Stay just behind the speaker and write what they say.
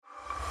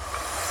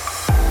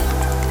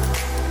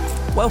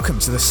Welcome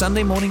to the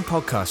Sunday morning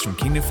podcast from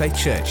Kingdom Faith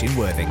Church in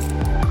Worthing.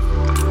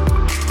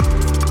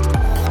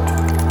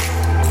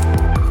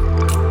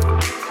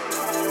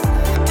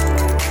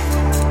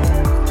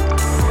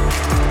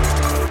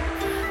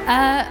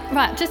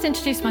 Right, just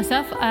introduce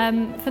myself.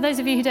 For those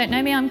of you who don't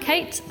know me, I'm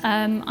Kate.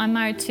 I'm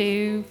married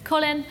to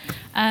Colin,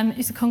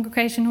 who's a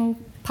congregational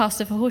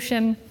pastor for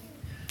Horsham.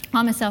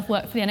 I myself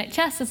work for the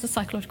NHS as a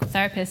psychological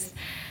therapist,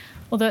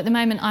 although at the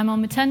moment I'm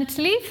on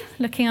maternity leave,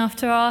 looking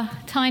after our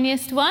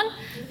tiniest one,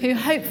 who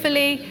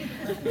hopefully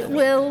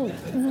will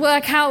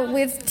work out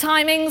with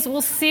timings.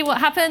 We'll see what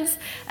happens.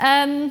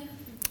 Let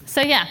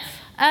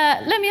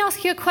me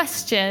ask you a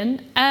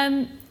question.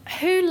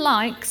 Who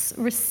likes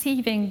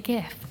receiving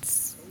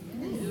gifts?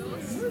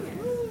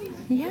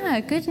 Yeah,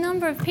 a good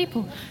number of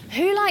people.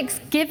 Who likes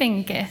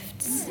giving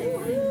gifts?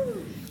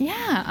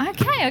 Yeah,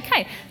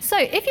 okay. So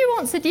if you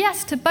answered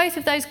yes to both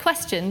of those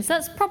questions,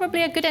 that's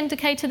probably a good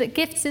indicator that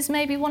gifts is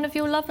maybe one of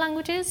your love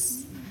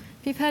languages.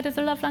 If you've heard of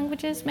the love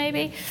languages,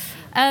 maybe.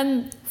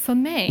 For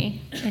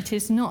me, it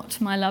is not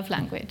my love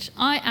language.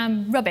 I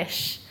am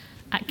rubbish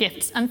at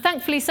gifts, and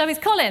thankfully so is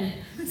Colin.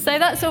 So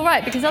that's all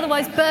right, because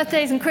otherwise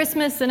birthdays and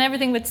Christmas and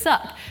everything would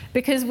suck,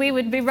 because we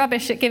would be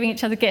rubbish at giving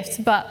each other gifts,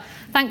 but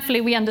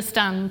thankfully we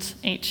understand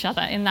each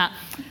other in that.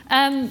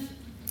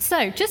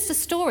 So just a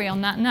story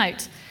on that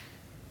note.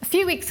 A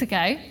few weeks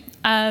ago,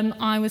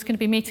 I was going to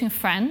be meeting a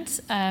friend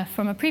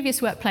from a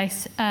previous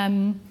workplace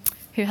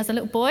who has a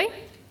little boy,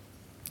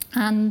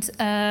 and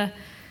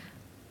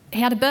he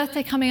had a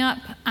birthday coming up,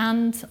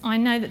 and I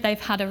know that they've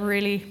had a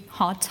really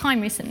hard time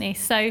recently.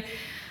 So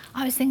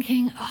I was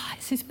thinking,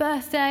 it's his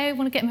birthday, I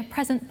want to get him a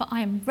present, but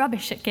I am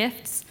rubbish at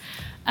gifts.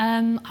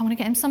 I want to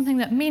get him something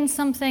that means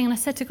something. And I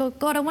said to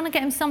God, I want to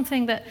get him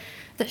something that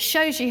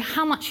shows you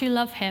how much you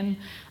love him,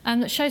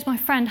 and that shows my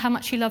friend how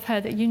much you love her,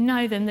 that you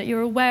know them, that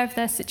you're aware of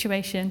their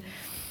situation.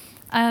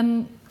 So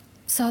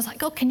I was like,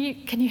 God, can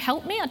you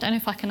help me? I don't know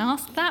if I can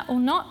ask that or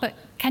not, but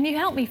can you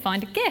help me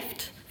find a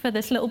gift for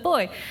this little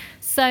boy?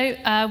 So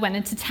I went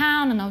into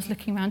town and I was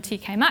looking around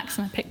TK Maxx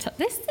and I picked up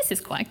this. This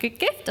is quite a good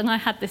gift. And I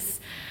had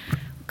this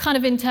kind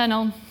of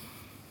internal,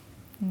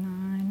 no,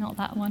 not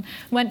that one.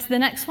 Went to the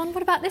next one.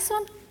 What about this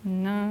one?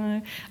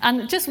 No.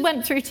 And just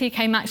went through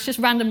TK Maxx, just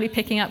randomly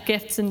picking up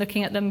gifts and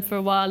looking at them for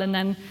a while and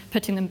then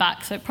putting them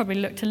back. So it probably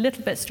looked a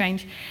little bit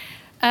strange.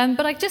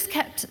 But I just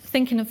kept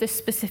thinking of this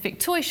specific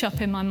toy shop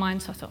in my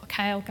mind. So I thought,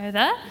 okay, I'll go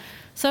there.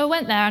 So I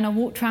went there and I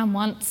walked around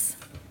once,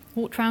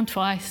 walked around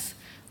twice,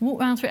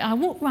 walked around 3. I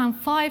walked around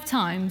 5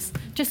 times,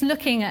 just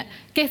looking at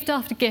gift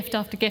after gift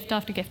after gift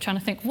after gift, trying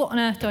to think, what on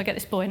earth do I get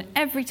this boy? And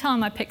every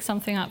time I picked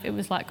something up, it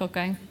was like God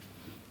going,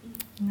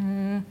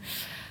 no.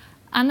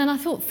 And then I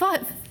thought,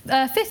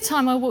 5th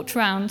time I walked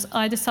around,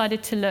 I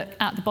decided to look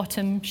at the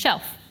bottom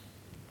shelf.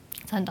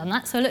 So I hadn't done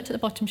that, so I looked at the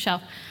bottom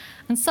shelf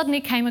and suddenly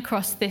came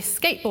across this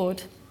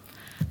skateboard.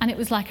 And it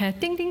was like a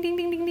ding, ding, ding,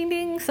 ding, ding, ding,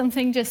 ding.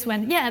 Something just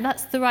went, yeah,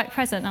 that's the right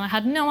present. And I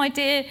had no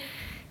idea.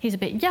 He's a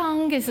bit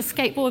young. Is a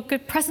skateboard a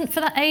good present for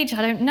that age?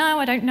 I don't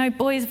know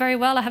boys very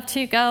well. I have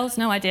 2 girls.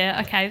 No idea.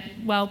 Okay,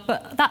 well,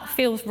 but that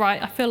feels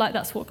right. I feel like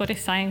that's what God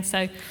is saying,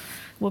 so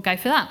we'll go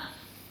for that.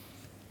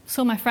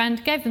 Saw my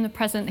friend, gave them the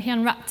present. He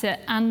unwrapped it,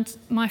 and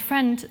my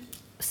friend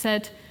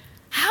said,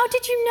 how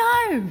did you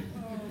know?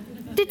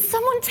 Did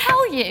someone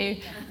tell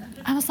you?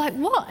 And I was like,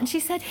 what? And she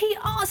said, he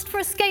asked for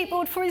a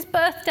skateboard for his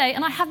birthday,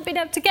 and I haven't been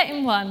able to get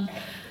him one.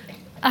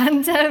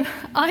 And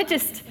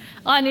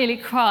I nearly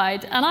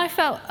cried, and I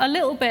felt a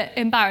little bit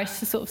embarrassed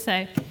to sort of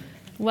say,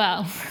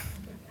 well,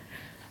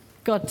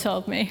 God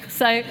told me.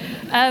 So,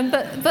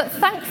 but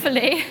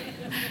thankfully,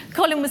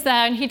 Colin was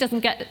there, and he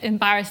doesn't get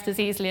embarrassed as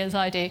easily as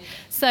I do.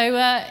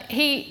 So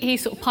he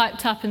sort of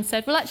piped up and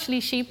said, well,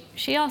 actually,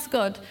 she asked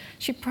God.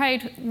 She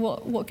prayed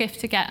what gift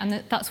to get,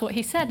 and that's what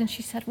he said. And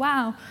she said,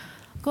 wow,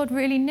 God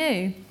really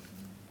knew.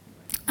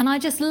 And I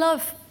just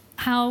love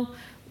how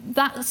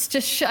that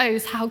just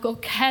shows how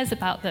God cares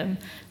about them.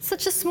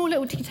 Such a small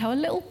little detail, a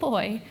little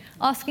boy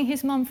asking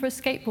his mum for a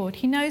skateboard.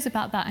 He knows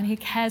about that and he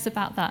cares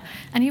about that.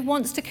 And he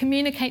wants to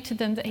communicate to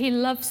them that he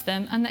loves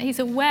them and that he's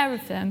aware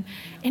of them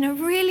in a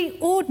really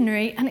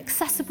ordinary and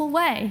accessible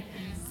way,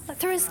 like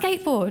through a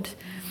skateboard.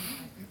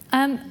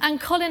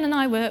 And Colin and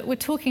I were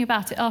talking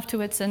about it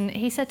afterwards, and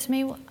he said to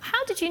me, well,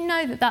 how did you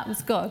know that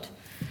was God?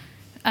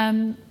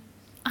 And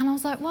I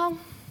was like, well,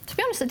 to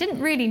be honest, I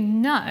didn't really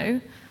know,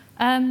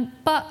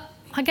 but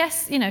I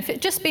guess, if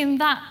it just been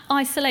that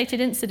isolated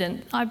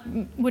incident, I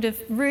would have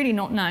really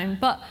not known.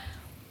 But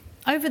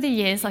over the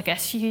years, I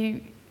guess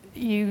you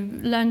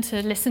learn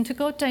to listen to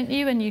God, don't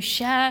you? And you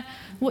share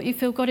what you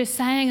feel God is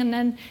saying, and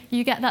then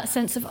you get that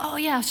sense of, oh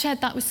yeah, I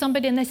shared that with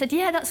somebody, and they said,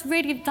 yeah, that's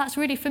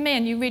really for me,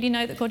 and you really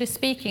know that God is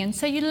speaking, and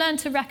so you learn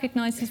to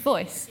recognise His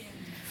voice.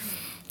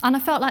 And I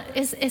felt like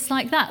it's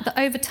like that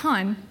over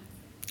time,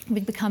 we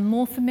become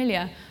more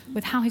familiar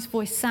with how His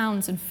voice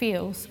sounds and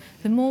feels.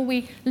 The more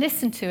we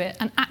listen to it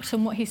and act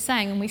on what He's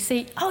saying, and we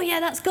see, oh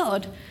yeah, that's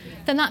God,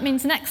 then that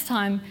means next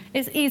time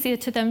it's easier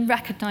to then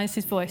recognise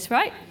His voice,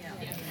 right?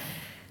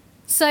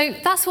 So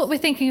that's what we're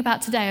thinking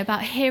about today,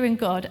 about hearing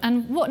God.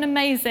 And what an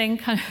amazing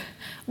kind of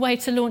way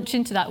to launch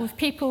into that, with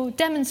people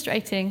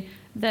demonstrating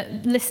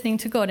that listening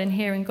to God and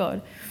hearing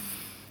God.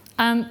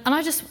 And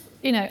I just,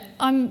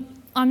 I'm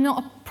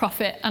not a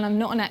prophet and I'm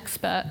not an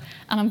expert,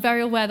 and I'm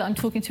very aware that I'm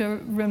talking to a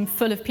room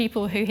full of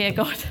people who hear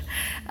God.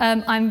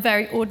 I'm a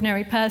very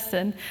ordinary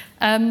person.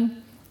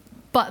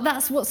 But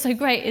that's what's so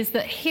great, is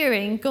that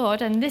hearing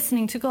God and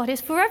listening to God is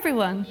for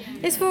everyone.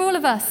 It's for all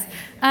of us.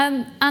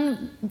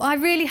 And I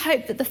really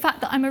hope that the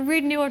fact that I'm a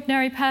really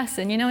ordinary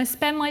person, I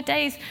spend my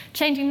days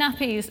changing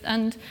nappies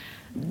and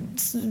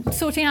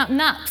sorting out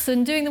naps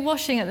and doing the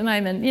washing at the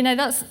moment.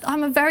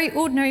 I'm a very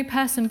ordinary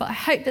person, but I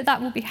hope that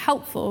that will be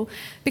helpful,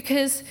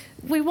 because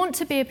we want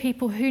to be a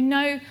people who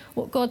know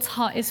what God's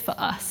heart is for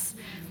us,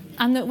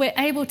 and that we're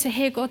able to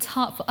hear God's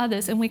heart for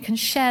others, and we can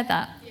share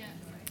that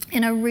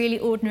in a really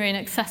ordinary and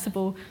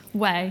accessible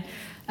way.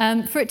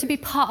 For it to be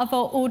part of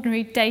our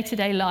ordinary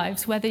day-to-day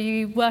lives, whether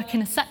you work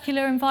in a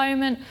secular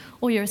environment,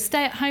 or you're a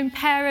stay-at-home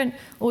parent,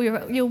 or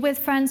you're with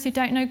friends who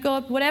don't know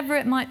God, whatever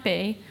it might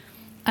be,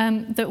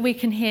 that we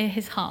can hear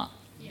his heart.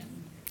 Yeah.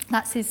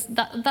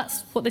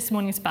 That's what this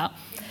morning is about.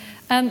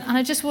 And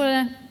I just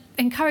want to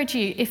encourage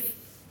you,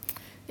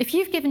 if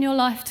you've given your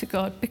life to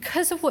God,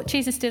 because of what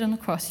Jesus did on the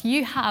cross,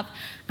 you have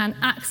an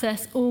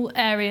access all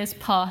areas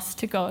pass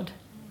to God.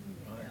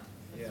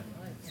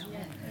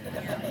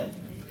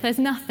 There's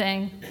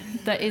nothing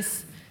that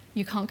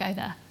you can't go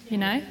there,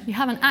 You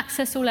have an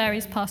access all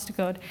areas pass to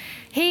God.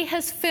 He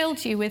has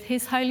filled you with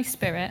his Holy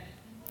Spirit,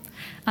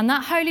 and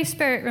that Holy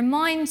Spirit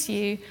reminds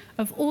you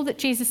of all that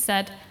Jesus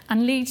said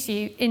and leads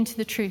you into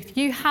the truth.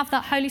 You have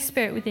that Holy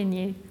Spirit within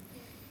you.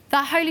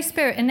 That Holy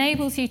Spirit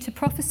enables you to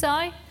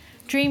prophesy,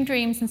 dream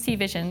dreams, and see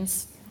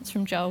visions. That's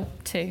from Joel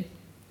 2.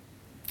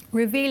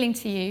 Revealing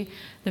to you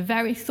the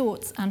very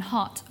thoughts and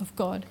heart of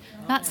God.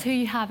 That's who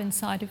you have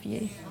inside of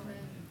you.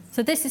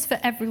 So this is for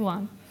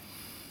everyone.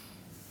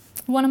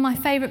 One of my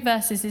favourite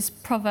verses is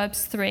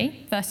Proverbs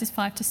 3, verses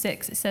 5 to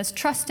 6. It says,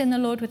 "Trust in the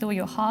Lord with all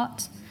your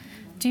heart.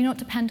 Do not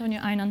depend on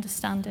your own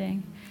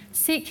understanding.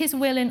 Seek his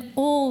will in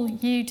all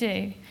you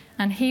do,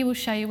 and he will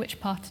show you which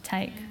path to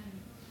take."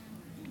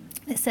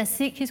 It says,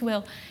 seek his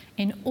will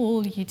in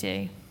all you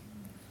do.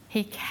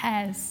 He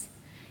cares.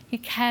 He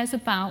cares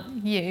about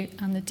you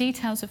and the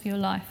details of your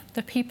life,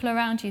 the people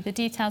around you, the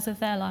details of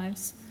their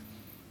lives.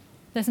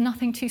 There's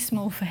nothing too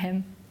small for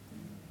him.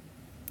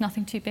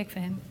 Nothing too big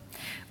for him.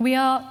 We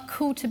are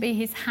called to be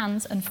his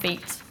hands and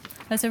feet.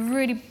 There's a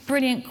really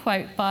brilliant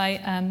quote by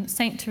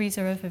Saint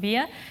Teresa of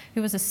Avila,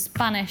 who was a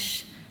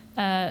Spanish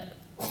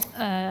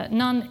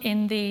nun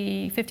in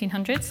the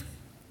 1500s.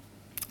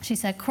 She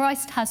said,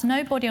 "Christ has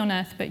no body on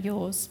earth but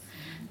yours,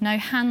 no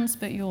hands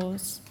but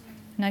yours,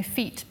 no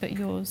feet but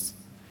yours.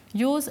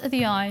 Yours are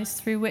the eyes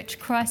through which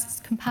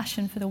Christ's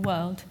compassion for the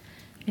world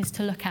is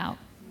to look out.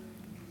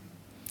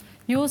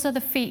 Yours are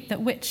the feet that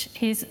which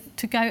he is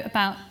to go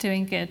about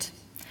doing good,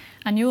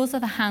 and yours are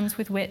the hands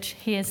with which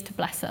he is to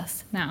bless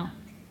us now."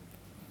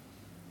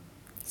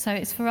 So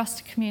it's for us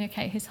to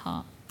communicate his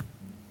heart.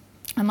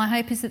 And my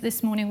hope is that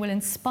this morning will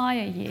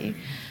inspire you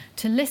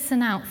to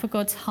listen out for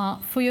God's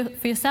heart for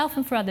yourself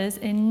and for others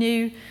in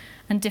new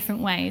and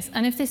different ways.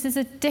 And if this is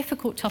a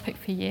difficult topic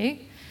for you,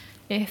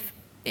 if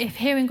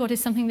hearing God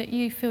is something that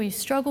you feel you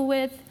struggle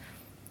with,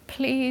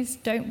 please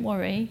don't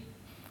worry,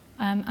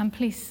 and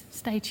please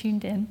stay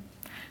tuned in.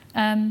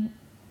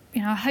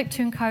 I hope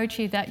to encourage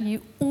you that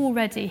you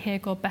already hear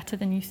God better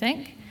than you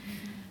think.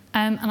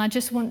 And I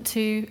just want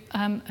to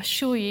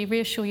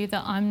reassure you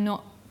that I'm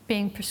not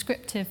being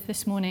prescriptive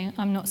this morning.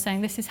 I'm not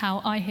saying this is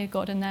how I hear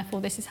God and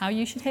therefore this is how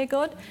you should hear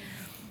God.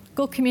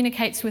 God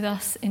communicates with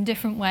us in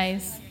different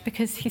ways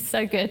because he's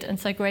so good and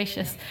so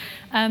gracious.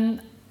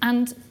 And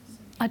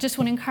I just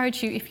want to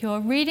encourage you, if you're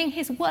reading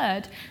his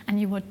word and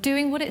you are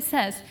doing what it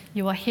says,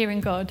 you are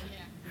hearing God.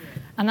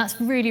 And that's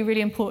really,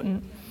 really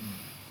important.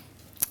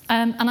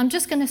 And I'm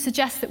just going to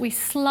suggest that we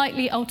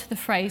slightly alter the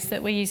phrase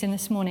that we're using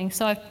this morning.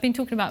 So we're going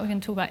to talk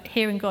about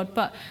hearing God,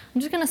 but I'm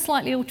just going to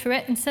slightly alter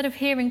it. Instead of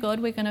hearing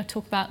God, we're going to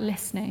talk about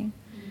listening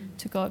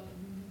to God.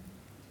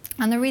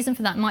 And the reason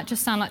for that might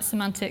just sound like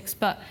semantics,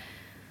 but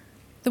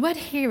the word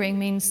hearing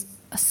means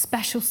a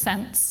special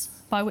sense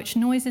by which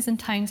noises and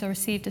tones are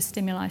received as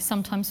stimuli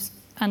sometimes.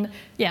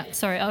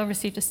 Are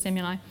received as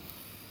stimuli.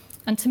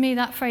 And to me,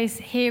 that phrase,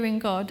 hearing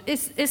God,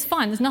 is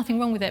fine. There's nothing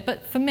wrong with it.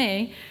 But for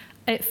me,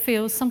 it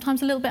feels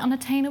sometimes a little bit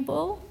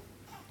unattainable.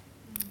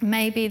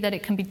 Maybe that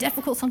it can be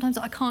difficult. Sometimes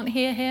I can't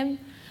hear him.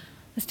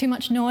 There's too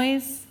much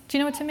noise. Do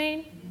you know what I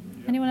mean?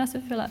 Anyone else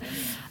would feel that?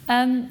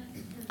 And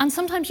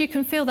sometimes you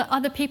can feel that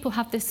other people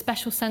have this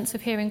special sense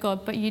of hearing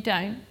God, but you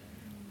don't.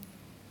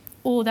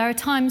 Or there are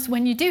times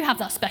when you do have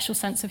that special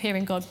sense of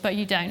hearing God, but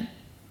you don't.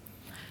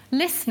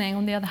 Listening,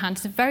 on the other hand,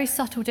 is a very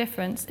subtle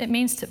difference. It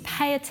means to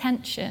pay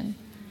attention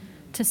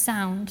to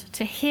sound,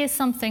 to hear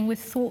something with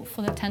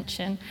thoughtful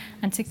attention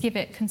and to give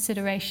it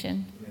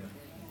consideration.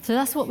 So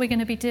that's what we're going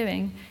to be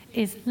doing,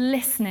 is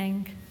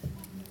listening,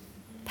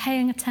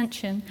 paying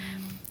attention.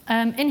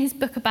 In his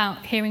book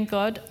about hearing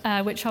God,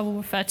 which I will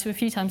refer to a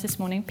few times this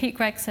morning, Pete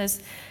Gregg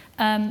says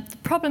The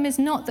problem is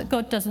not that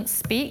God doesn't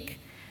speak,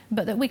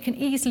 but that we can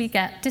easily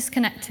get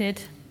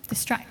disconnected,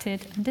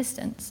 distracted, and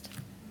distanced.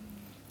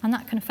 And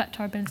that can affect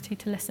our ability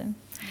to listen.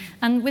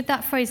 And with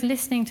that phrase,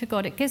 listening to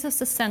God, it gives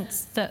us a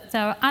sense that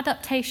there are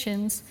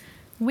adaptations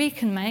we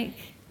can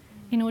make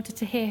in order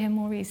to hear him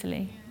more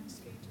easily.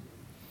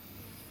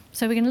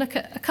 So we're going to look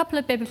at a couple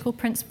of biblical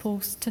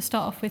principles to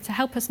start off with to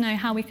help us know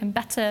how we can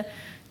better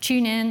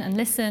tune in and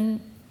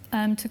listen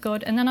to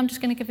God. And then I'm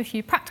just going to give a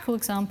few practical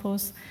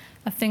examples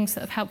of things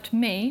that have helped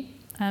me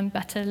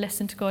better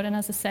listen to God. And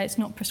as I say, it's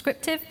not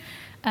prescriptive.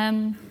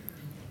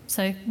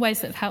 So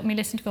ways that have helped me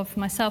listen to God for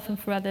myself and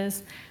for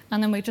others.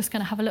 And then we're just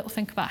going to have a little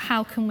think about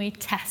how can we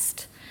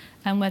test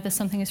whether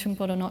something is from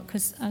God or not.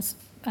 Because as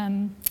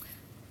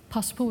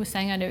Pastor Paul was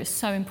saying earlier, it's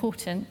so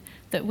important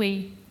that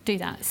we do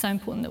that. It's so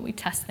important that we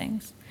test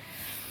things.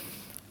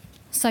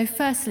 So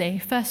first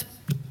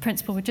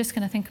principle we're just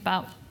going to think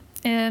about.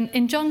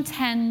 In John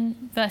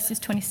 10, verse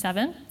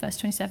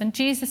 27,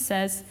 Jesus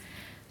says,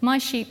 "My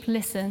sheep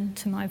listen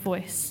to my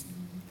voice.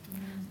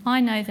 I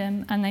know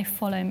them and they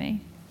follow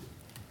me."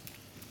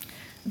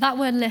 That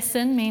word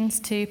listen means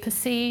to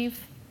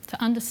perceive,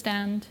 to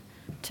understand,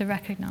 to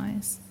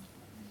recognise.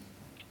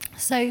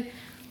 So,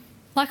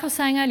 like I was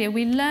saying earlier,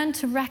 we learn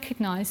to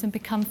recognise and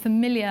become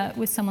familiar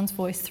with someone's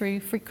voice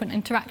through frequent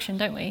interaction,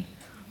 don't we?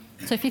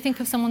 So if you think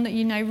of someone that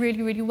you know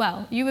really, really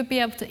well, you would be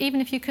able to,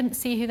 even if you couldn't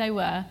see who they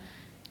were,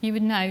 you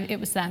would know it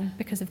was them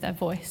because of their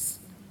voice.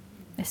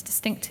 It's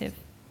distinctive.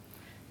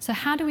 So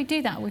how do we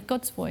do that with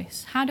God's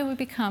voice? How do we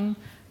become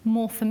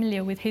more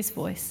familiar with his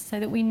voice so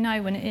that we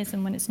know when it is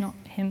and when it's not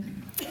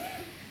him?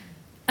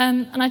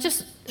 And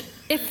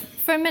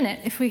for a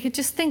minute, if we could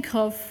just think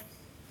of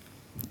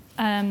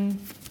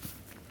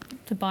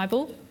the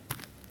Bible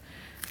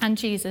and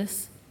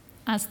Jesus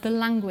as the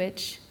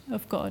language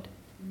of God.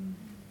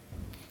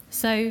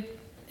 So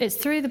it's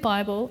through the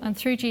Bible and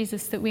through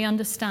Jesus that we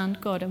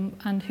understand God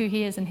and who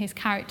he is and his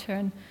character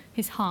and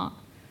his heart.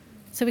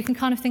 So we can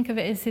kind of think of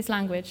it as his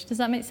language. Does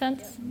that make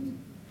sense?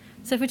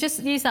 So if we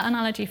just use that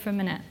analogy for a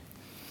minute.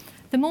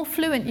 The more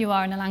fluent you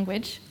are in a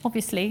language,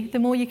 obviously, the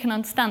more you can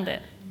understand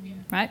it,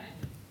 right?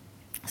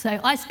 So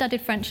I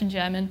studied French and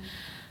German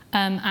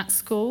at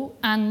school,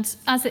 and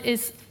as it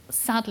is,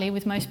 sadly,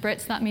 with most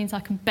Brits, that means I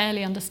can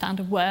barely understand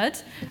a word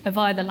of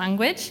either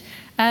language.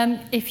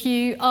 If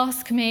you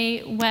ask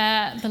me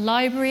where the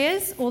library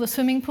is or the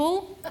swimming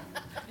pool,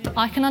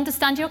 I can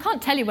understand you. I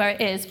can't tell you where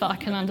it is, but I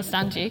can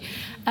understand you.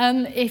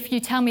 If you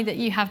tell me that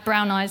you have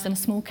brown eyes and a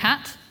small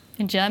cat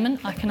in German,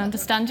 I can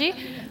understand you.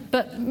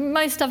 But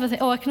most other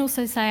things, I can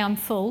also say I'm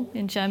full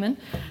in German.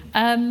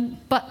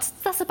 But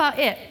that's about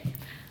it.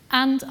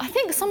 And I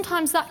think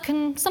sometimes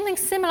something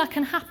similar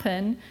can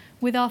happen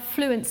with our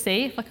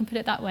fluency, if I can put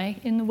it that way,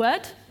 in the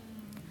word.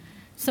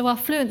 So our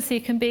fluency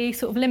can be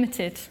sort of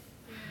limited.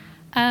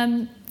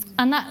 And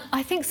that,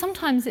 I think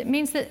sometimes it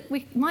means that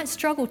we might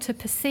struggle to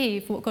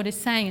perceive what God is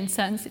saying in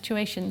certain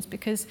situations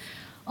because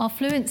our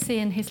fluency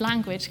in his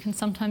language can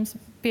sometimes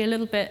be a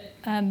little bit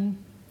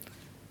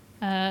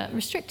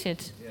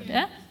restricted.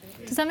 Yeah?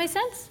 Does that make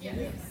sense?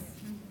 Yes.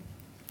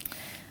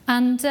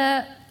 And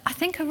I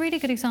think a really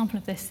good example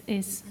of this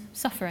is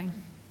suffering.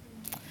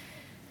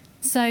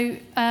 So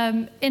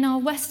in our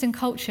Western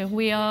culture,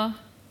 we are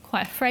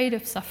quite afraid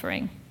of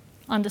suffering,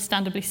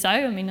 understandably so.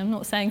 I mean, I'm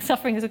not saying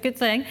suffering is a good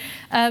thing,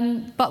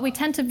 but we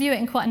tend to view it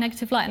in quite a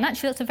negative light. And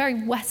actually, that's a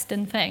very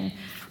Western thing.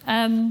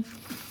 And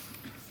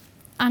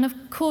of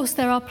course,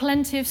 there are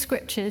plenty of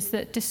scriptures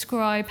that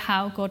describe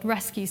how God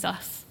rescues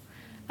us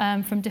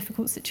from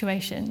difficult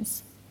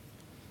situations.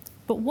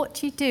 But what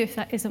do you do if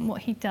that isn't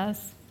what he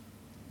does?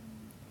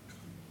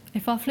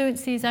 If our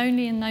fluency is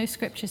only in those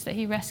scriptures that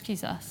he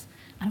rescues us,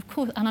 and of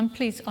course, and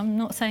I'm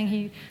not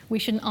saying we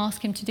shouldn't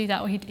ask him to do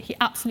that, or he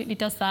absolutely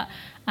does that,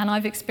 and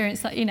I've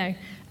experienced that,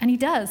 and he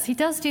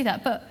does do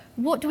that. But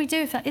what do we do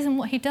if that isn't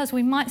what he does?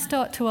 We might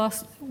start to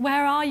ask,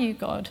 where are you,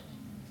 God?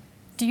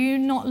 Do you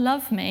not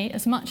love me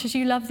as much as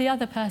you love the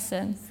other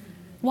person?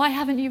 Why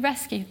haven't you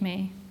rescued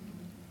me?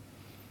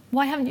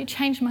 Why haven't you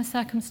changed my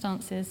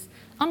circumstances?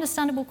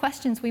 Understandable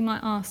questions we might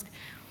ask.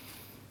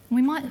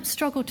 We might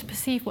struggle to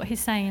perceive what he's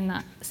saying in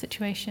that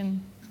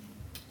situation.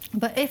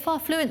 But if our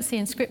fluency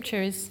in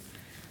Scripture is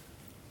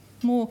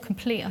more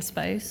complete, I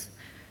suppose,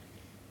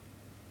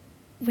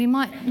 we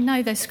might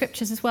know those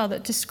Scriptures as well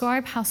that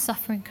describe how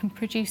suffering can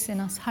produce in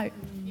us hope.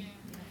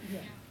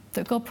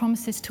 That God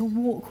promises to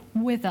walk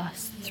with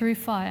us through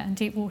fire and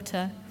deep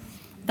water.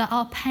 That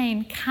our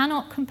pain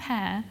cannot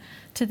compare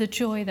to the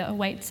joy that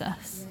awaits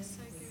us.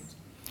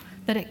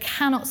 That it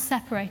cannot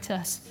separate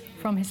us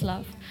from his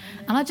love.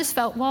 And I just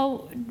felt,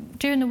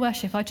 during the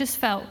worship,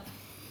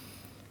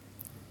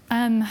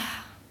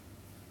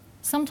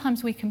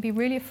 sometimes we can be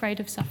really afraid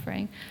of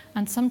suffering,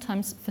 and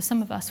sometimes, for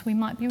some of us, we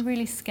might be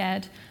really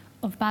scared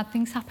of bad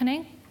things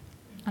happening,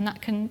 and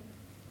that can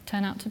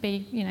turn out to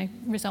be,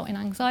 result in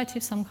anxiety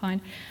of some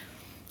kind.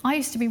 I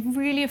used to be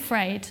really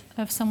afraid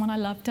of someone I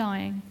loved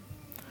dying.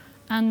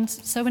 And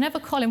so whenever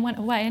Colin went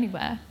away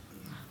anywhere,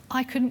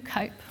 I couldn't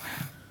cope.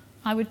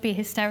 I would be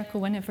hysterical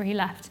whenever he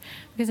left,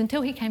 because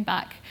until he came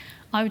back,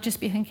 I would just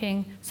be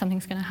thinking,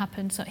 something's going to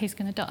happen, so he's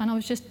going to die. And I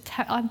was just,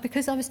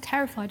 because I was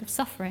terrified of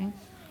suffering.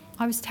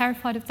 I was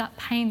terrified of that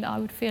pain that I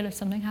would feel if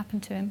something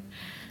happened to him.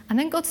 And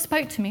then God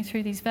spoke to me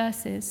through these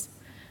verses.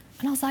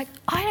 And I was like,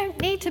 I don't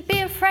need to be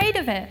afraid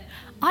of it.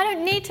 I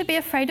don't need to be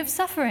afraid of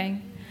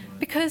suffering,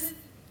 because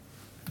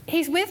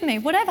he's with me.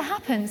 Whatever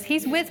happens,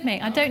 he's with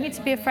me. I don't need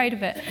to be afraid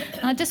of it.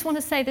 And I just want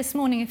to say this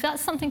morning, if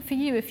that's something for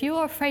you, if you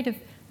are afraid of,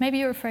 maybe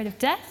you're afraid of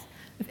death,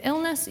 of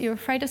illness, you're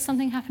afraid of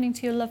something happening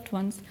to your loved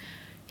ones,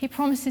 he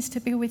promises to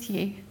be with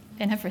you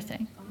in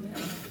everything.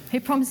 He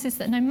promises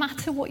that no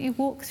matter what you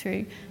walk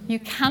through, you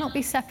cannot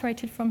be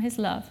separated from his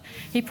love.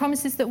 He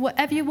promises that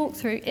whatever you walk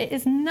through, it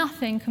is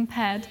nothing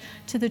compared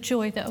to the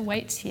joy that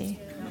awaits you.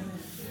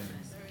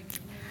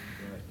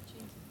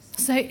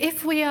 So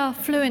if we are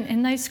fluent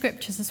in those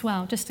scriptures as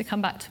well, just to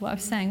come back to what I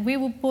was saying, we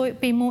will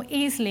be more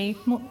easily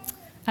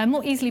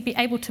be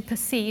able to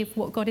perceive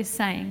what God is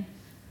saying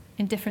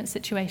in different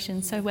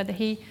situations. So whether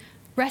he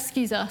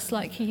rescues us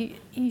like he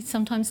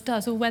sometimes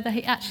does, or whether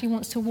he actually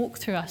wants to walk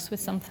through us with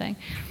something.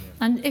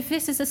 And if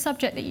this is a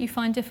subject that you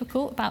find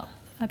difficult about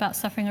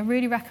suffering, I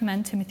really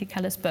recommend Timothy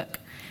Keller's book,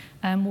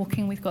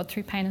 Walking with God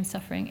Through Pain and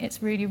Suffering.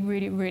 It's really,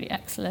 really, really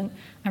excellent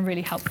and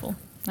really helpful.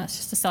 That's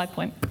just a side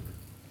point.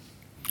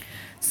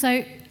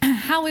 So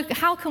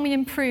how can we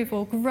improve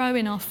or grow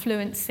in our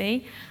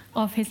fluency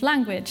of his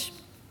language?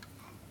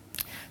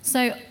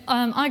 So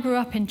I grew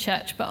up in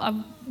church, but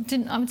I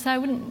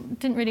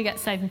didn't really get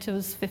saved until I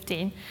was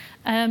 15.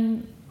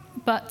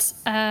 But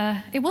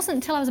it wasn't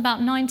until I was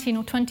about 19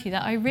 or 20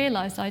 that I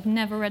realised I'd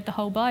never read the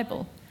whole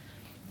Bible.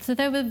 So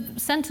there were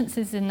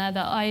sentences in there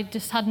that I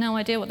just had no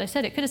idea what they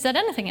said. It could have said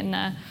anything in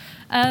there.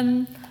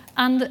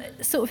 And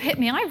it sort of hit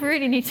me, I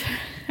really need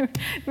to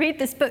read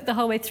this book the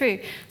whole way through.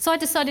 So I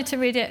decided to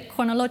read it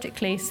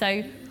chronologically,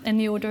 so in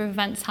the order of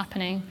events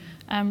happening,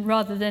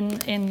 rather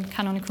than in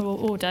canonical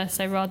order,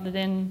 so rather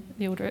than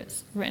the order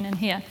it's written in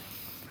here.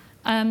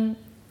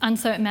 And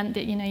so it meant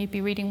that, you'd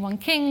be reading 1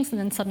 Kings, and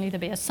then suddenly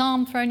there'd be a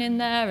psalm thrown in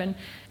there, and,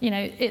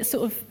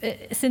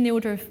 it's in the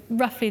order of,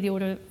 roughly the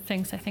order of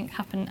things I think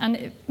happen. And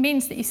it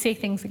means that you see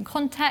things in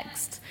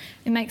context.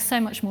 It makes so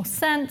much more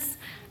sense.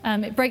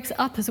 It breaks it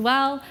up as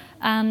well,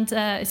 and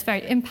it's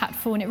very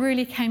impactful, and it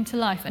really came to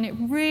life, and it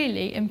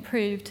really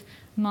improved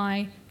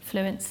my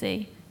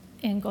fluency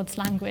in God's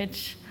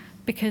language,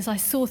 because I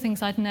saw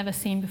things I'd never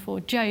seen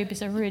before. Job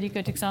is a really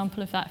good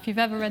example of that. If you've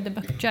ever read the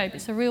book of Job,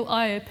 it's a real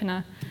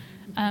eye-opener,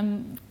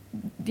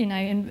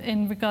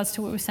 in regards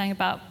to what we're saying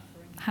about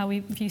how we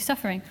view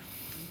suffering.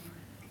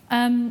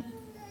 And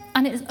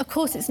of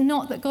course, it's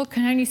not that God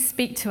can only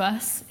speak to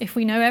us if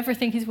we know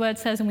everything his word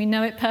says and we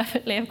know it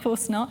perfectly, of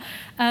course not.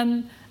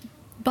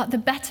 But the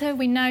better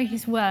we know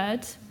his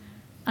word,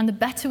 and the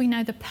better we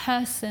know the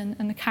person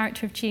and the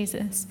character of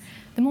Jesus,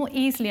 the more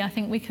easily I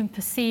think we can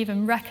perceive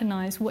and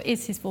recognise what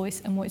is his voice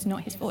and what is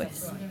not his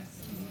voice.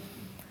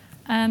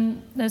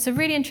 There's a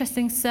really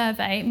interesting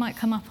survey. It might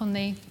come up on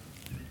the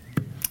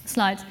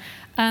slides.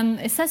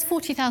 It says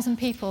 40,000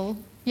 people.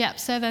 Yep,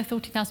 survey of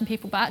 40,000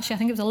 people, but actually I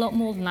think it was a lot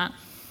more than that.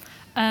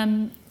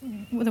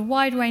 With a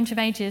wide range of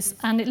ages,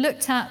 and it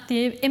looked at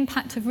the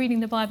impact of reading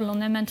the Bible on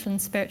their mental and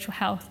spiritual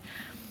health.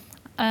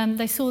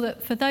 They saw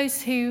that for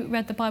those who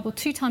read the Bible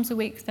 2 times a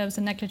week, there was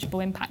a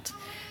negligible impact.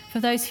 For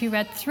those who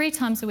read 3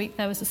 times a week,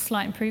 there was a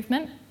slight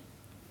improvement.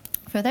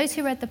 For those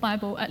who read the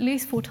Bible at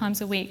least 4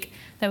 times a week,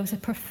 there was a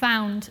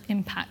profound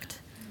impact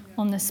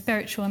on their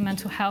spiritual and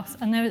mental health.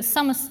 And there was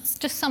some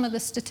of the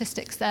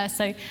statistics there.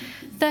 So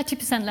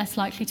 30% less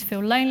likely to feel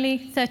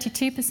lonely,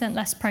 32%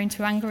 less prone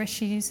to anger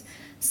issues,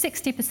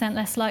 60%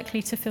 less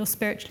likely to feel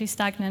spiritually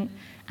stagnant,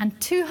 and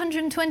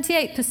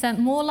 228%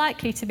 more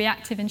likely to be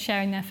active in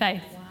sharing their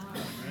faith.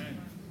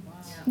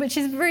 Wow. Which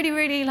is really,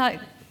 really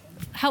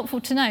helpful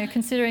to know,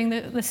 considering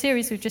the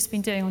series we've just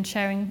been doing on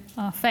sharing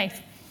our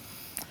faith.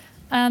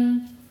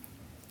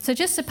 So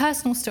just a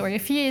personal story. A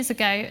few years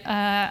ago,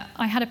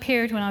 I had a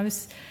period when I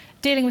was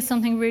dealing with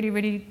something really,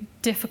 really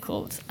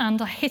difficult,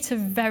 and I hit a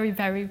very,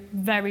 very,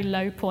 very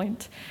low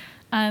point.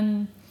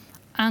 I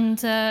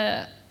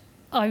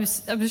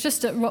was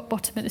just at rock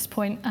bottom at this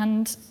point,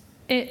 and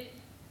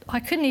I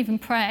couldn't even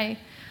pray.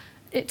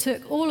 It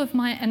took all of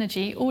my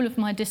energy, all of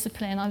my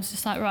discipline. I was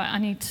just like,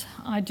 right,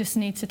 I just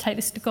need to take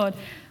this to God.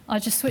 I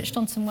just switched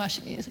on some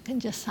worship music and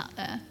just sat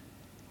there.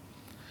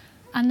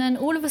 And then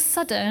all of a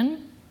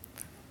sudden,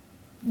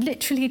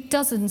 literally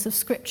dozens of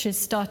scriptures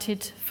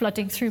started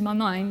flooding through my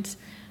mind,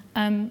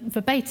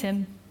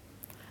 verbatim.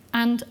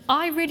 And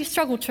I really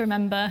struggled to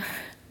remember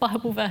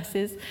Bible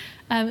verses.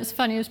 It's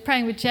funny, I was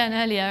praying with Jen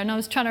earlier, and I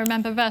was trying to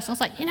remember a verse. I was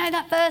like,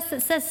 that verse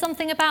that says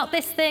something about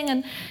this thing,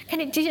 and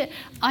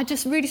I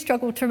just really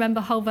struggled to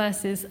remember whole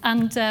verses.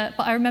 And but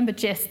I remember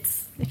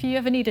gists. If you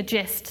ever need a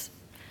gist,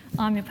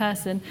 I'm your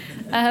person.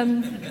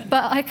 But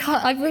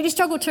I really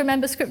struggled to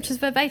remember scriptures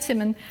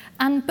verbatim,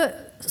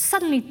 but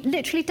suddenly,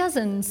 literally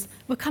dozens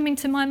were coming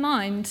to my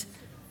mind,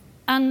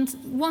 and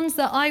ones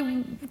that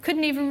I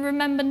couldn't even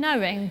remember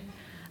knowing.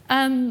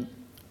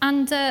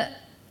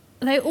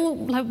 they all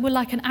were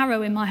like an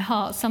arrow in my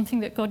heart, something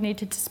that God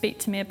needed to speak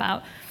to me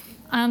about.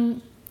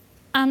 And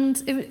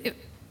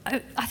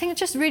I think it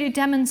just really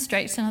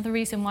demonstrates another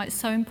reason why it's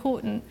so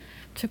important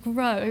to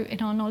grow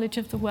in our knowledge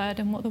of the Word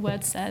and what the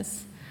Word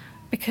says.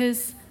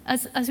 Because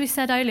as we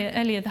said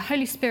earlier, the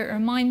Holy Spirit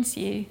reminds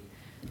you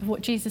of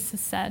what Jesus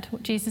has said,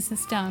 what Jesus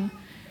has done.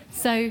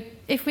 So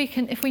if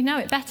we know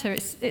it better,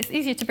 it's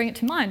easier to bring it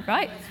to mind,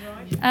 right?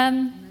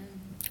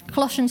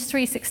 Colossians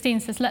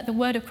 3:16 says, "Let the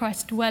word of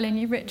Christ dwell in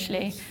you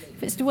richly."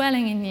 If it's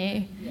dwelling in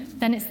you,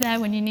 then it's there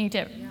when you need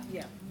it.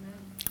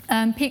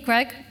 Pete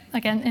Greig,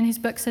 again, in his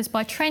book says,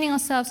 "By training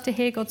ourselves to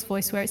hear God's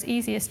voice where it's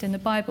easiest in the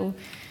Bible,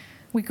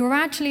 we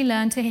gradually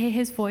learn to hear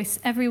his voice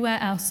everywhere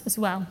else as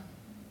well.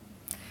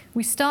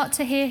 We start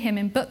to hear him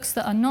in books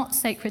that are not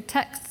sacred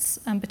texts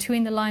and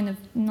between the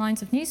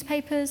lines of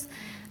newspapers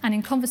and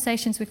in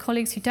conversations with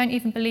colleagues who don't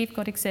even believe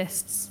God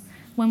exists.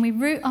 When we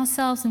root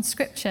ourselves in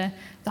Scripture,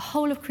 the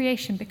whole of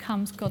creation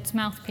becomes God's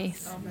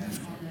mouthpiece." Amen.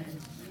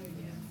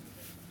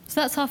 So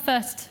that's our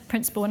first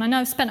principle, and I know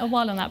I've spent a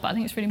while on that, but I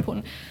think it's really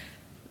important.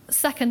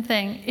 Second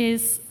thing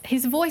is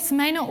his voice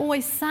may not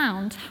always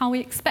sound how we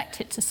expect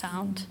it to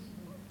sound.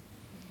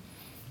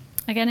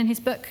 Again, in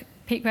his book,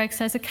 Pete Greig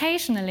says,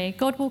 "Occasionally,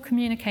 God will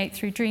communicate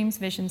through dreams,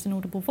 visions, and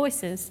audible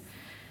voices,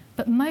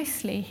 but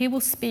mostly he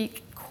will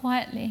speak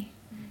quietly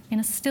in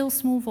a still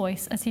small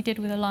voice, as he did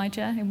with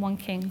Elijah in 1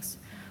 Kings,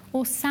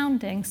 or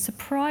sounding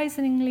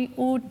surprisingly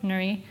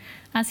ordinary,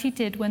 as he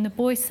did when the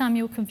boy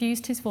Samuel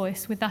confused his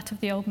voice with that of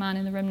the old man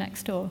in the room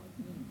next door."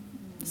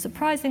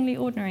 Surprisingly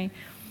ordinary.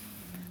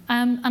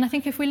 And I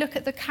think if we look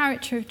at the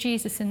character of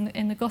Jesus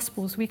in the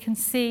Gospels, we can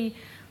see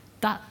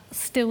that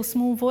still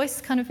small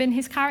voice kind of in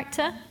his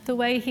character, the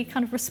way he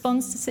kind of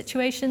responds to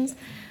situations.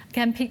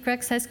 Again, Pete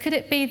Greig says, "Could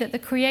it be that the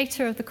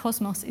creator of the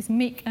cosmos is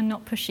meek and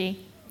not pushy,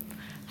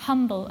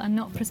 humble and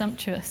not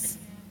presumptuous,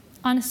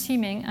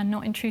 unassuming and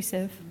not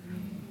intrusive?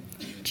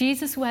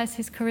 Jesus wears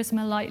his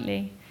charisma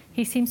lightly.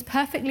 He seems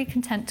perfectly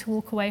content to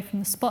walk away from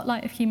the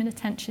spotlight of human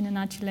attention and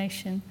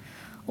adulation.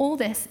 All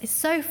this is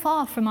so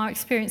far from our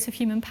experience of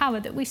human power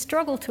that we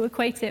struggle to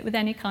equate it with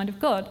any kind of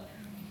God.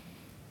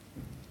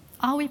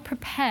 Are we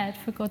prepared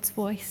for God's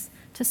voice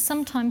to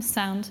sometimes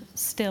sound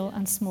still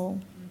and small?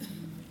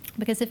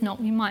 Because if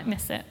not, we might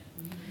miss it."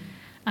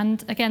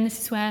 And again, this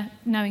is where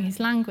knowing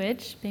his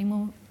language,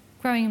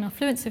 growing in our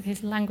fluency of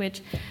his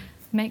language,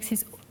 makes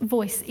his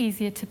voice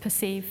easier to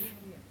perceive,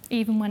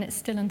 even when it's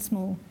still and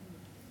small.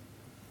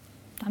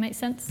 That makes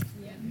sense?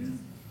 Yeah.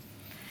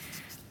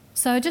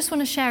 So I just want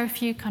to share a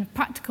few kind of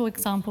practical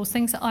examples,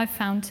 things that I've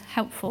found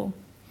helpful.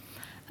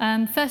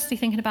 Firstly,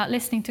 thinking about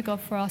listening to God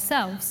for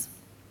ourselves.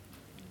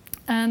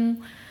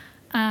 And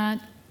I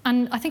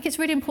think it's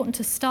really important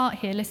to start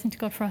here, listening to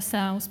God for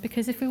ourselves,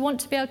 because if we want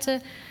to be able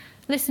to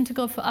listen to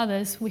God for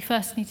others, we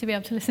first need to be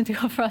able to listen to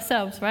God for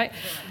ourselves, right?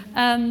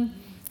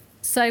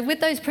 So with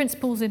those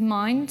principles in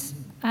mind,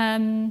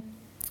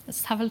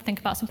 let's have a think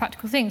about some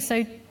practical things.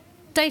 So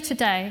day to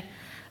day,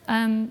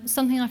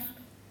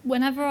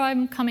 whenever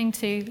I'm coming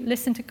to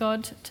listen to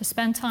God, to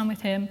spend time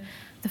with him,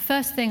 the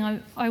first thing I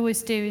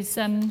always do is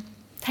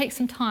take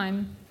some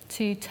time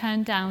to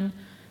turn down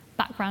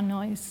background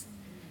noise.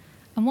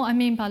 And what I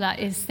mean by that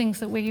is things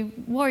that we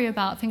worry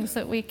about, things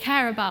that we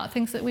care about,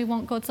 things that we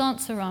want God's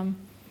answer on.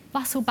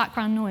 That's all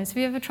background noise. Have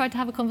you ever tried to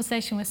have a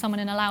conversation with someone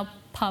in a loud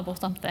pub or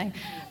something?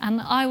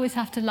 And I always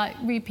have to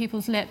read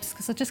people's lips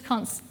because I just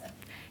can't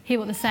hear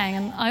what they're saying,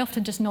 and I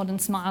often just nod and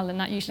smile, and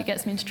that usually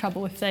gets me into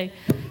trouble if they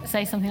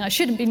say something I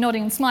shouldn't be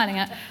nodding and smiling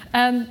at.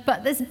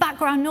 But there's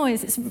background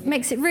noise. It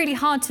makes it really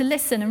hard to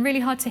listen and really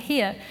hard to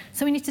hear.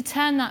 So we need to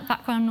turn that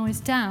background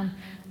noise down.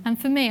 And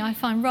for me, I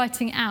find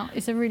writing out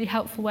is a really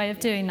helpful way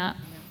of doing that.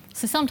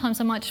 So sometimes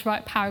I might just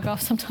write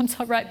paragraphs, sometimes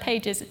I write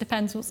pages, it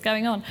depends what's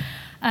going on.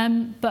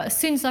 But as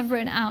soon as I've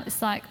written it out,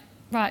 it's like,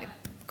 right,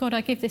 God,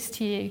 I give this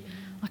to you.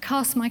 I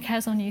cast my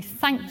cares on you.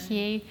 Thank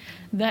you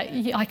that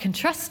I can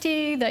trust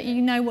you, that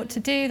you know what to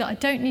do, that I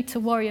don't need to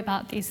worry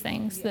about these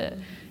things.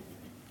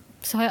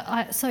 So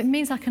it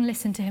means I can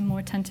listen to him more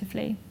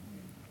attentively.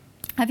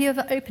 Have you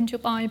ever opened your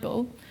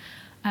Bible,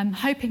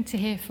 hoping to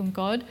hear from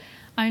God,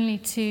 only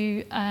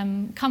to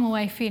come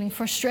away feeling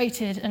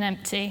frustrated and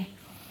empty?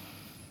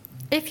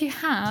 If you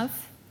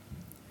have,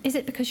 is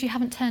it because you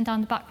haven't turned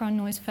down the background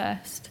noise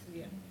first?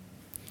 Yeah.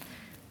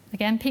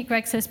 Again, Pete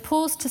Greig says,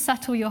 "Pause to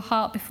settle your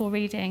heart before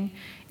reading.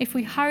 If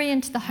we hurry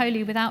into the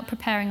holy without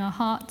preparing our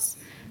hearts,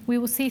 we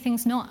will see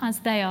things not as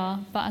they are,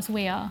 but as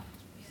we are."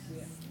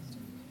 Yeah.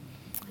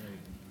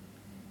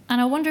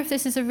 And I wonder if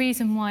this is a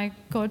reason why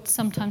God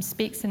sometimes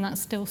speaks in that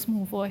still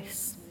small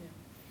voice.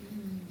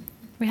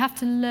 We have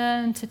to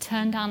learn to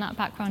turn down that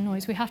background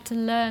noise. We have to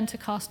learn to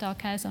cast our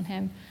cares on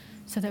him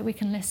so that we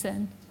can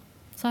listen.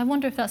 So I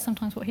wonder if that's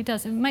sometimes what he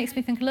does. It makes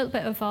me think a little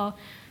bit of our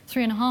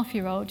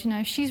 3.5-year-old.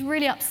 If she's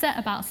really upset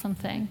about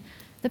something,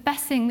 the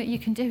best thing that you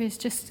can do is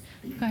just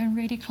go in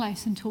really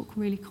close and talk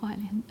really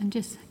quietly and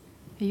just,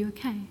 "Are you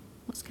okay?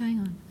 What's going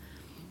on?"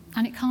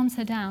 And it calms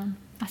her down.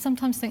 I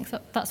sometimes think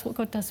that that's what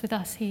God does with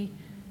us. He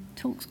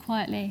talks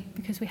quietly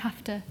because we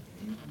have to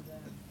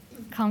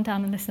calm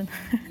down and listen.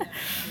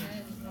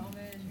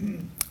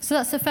 So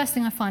that's the first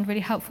thing I find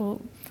really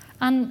helpful.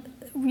 And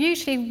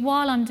usually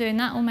while I'm doing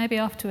that, or maybe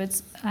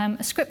afterwards,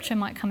 a scripture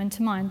might come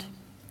into mind.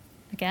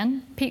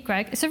 Again, Pete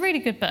Greig. It's a really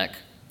good book.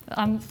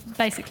 I'm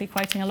basically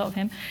quoting a lot of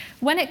him.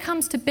 When it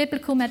comes to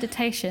biblical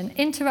meditation,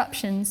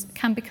 interruptions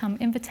can become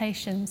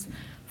invitations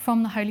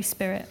from the Holy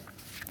Spirit.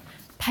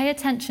 Pay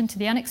attention to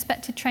the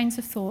unexpected trains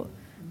of thought,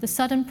 the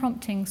sudden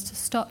promptings to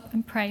stop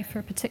and pray for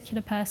a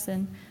particular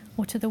person,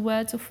 or to the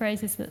words or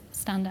phrases that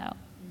stand out.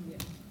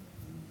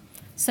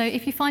 So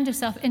if you find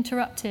yourself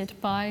interrupted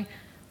by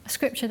a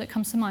scripture that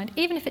comes to mind,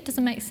 even if it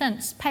doesn't make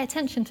sense, pay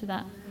attention to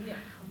that.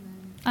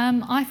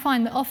 I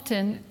find that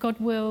often God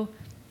will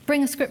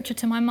bring a scripture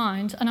to my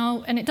mind,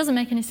 and it doesn't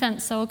make any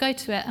sense, so I'll go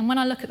to it, and when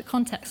I look at the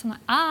context, I'm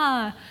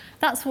like,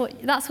 that's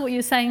what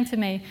you're saying to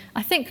me.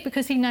 I think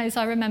because he knows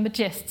I remember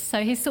gists,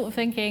 so he's sort of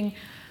thinking,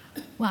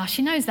 well,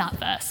 she knows that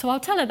verse, so I'll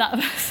tell her that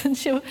verse, and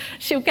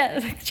she'll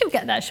get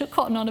there. She'll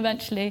cotton on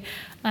eventually,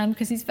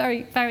 because he's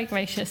very, very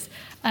gracious.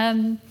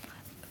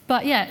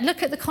 But yeah,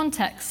 look at the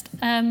context.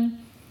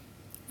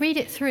 Read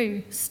it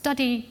through.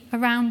 Study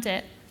around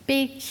it.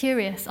 Be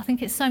curious. I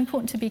think it's so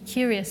important to be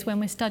curious when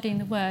we're studying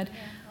the Word.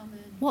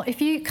 What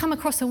if you come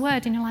across a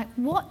word and you're like,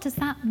 what does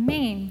that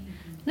mean?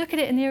 Look at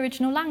it in the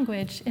original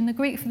language, in the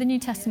Greek for the New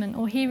Testament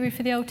or Hebrew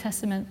for the Old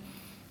Testament.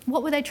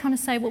 What were they trying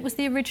to say? What was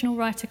the original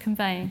writer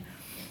conveying?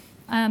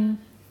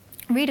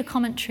 Read a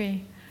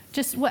commentary.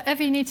 Just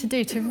whatever you need to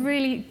do to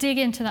really dig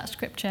into that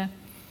scripture.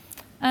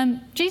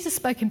 Jesus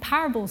spoke in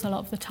parables a lot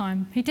of the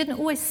time. He didn't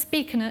always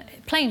speak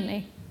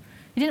plainly.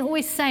 He didn't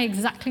always say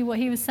exactly what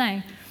he was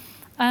saying.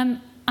 And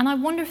I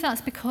wonder if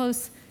that's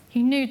because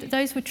he knew that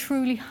those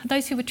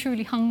who were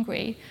truly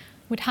hungry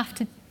would have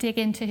to dig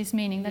into his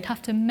meaning. They'd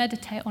have to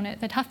meditate on it.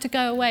 They'd have to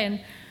go away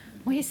and,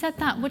 well, he said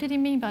that. What did he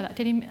mean by that?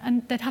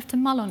 And they'd have to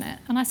mull on it.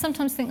 And I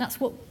sometimes think that's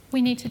what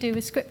we need to do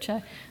with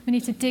Scripture. We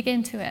need to dig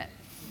into it.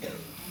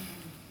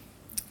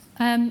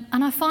 And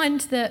I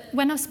find that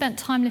when I've spent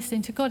time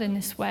listening to God in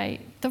this way,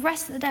 the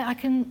rest of the day I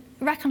can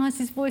recognise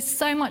his voice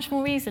so much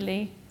more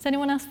easily. Does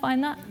anyone else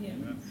find that? Yeah.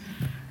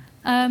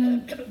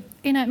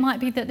 It might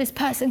be that this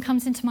person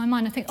comes into my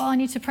mind. I think, I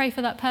need to pray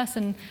for that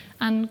person.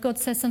 And God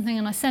says something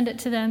and I send it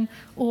to them.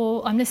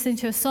 Or I'm listening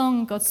to a song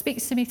and God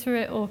speaks to me through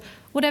it, or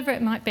whatever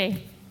it might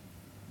be.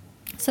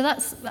 So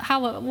that's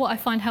what I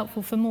find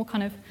helpful for more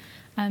kind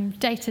of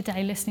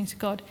day-to-day listening to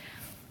God.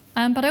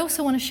 But I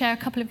also want to share a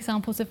couple of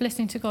examples of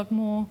listening to God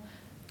more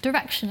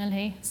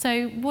directionally.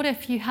 So what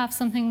if you have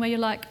something where you're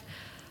like,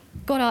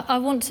 God, I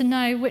want to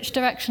know which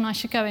direction I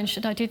should go in.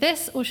 Should I do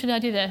this or should I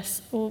do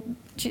this? Or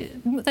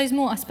those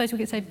more, I suppose we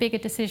could say, bigger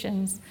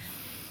decisions.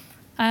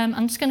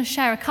 I'm just going to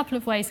share a couple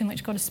of ways in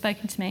which God has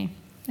spoken to me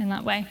in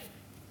that way,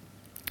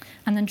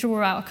 and then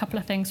draw out a couple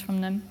of things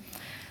from them.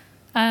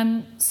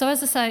 So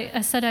as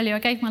I said earlier, I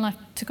gave my life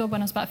to God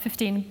when I was about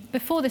 15.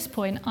 Before this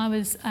point, I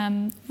was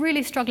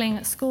really struggling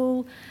at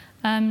school,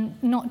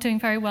 not doing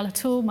very well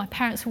at all. My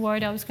parents were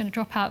worried I was going to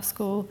drop out of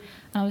school,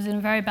 and I was in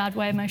a very bad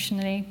way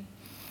emotionally.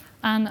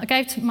 And I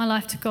gave my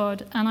life to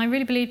God, and I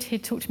really believed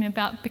he'd talk to me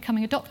about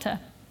becoming a doctor.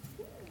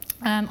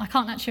 I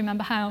can't actually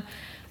remember how,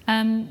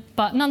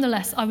 but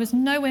nonetheless, I was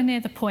nowhere near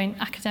the point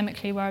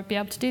academically where I'd be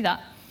able to do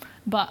that.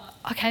 But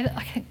okay,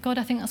 God,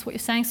 I think that's what you're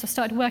saying. So I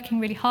started working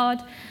really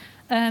hard,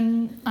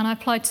 and I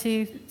applied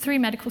to 3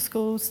 medical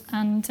schools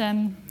and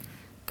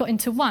got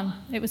into one.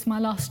 It was my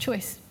last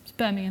choice. It was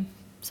Birmingham.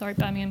 Sorry,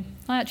 Birmingham.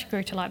 I actually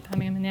grew to like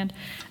Birmingham in the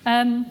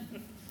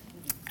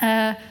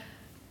end.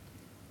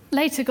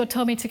 Later, God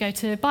told me to go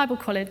to Bible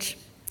college.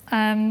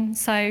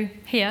 So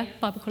here,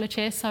 Bible college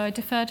here. So I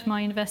deferred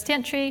my university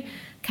entry,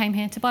 came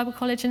here to Bible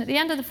college. And at the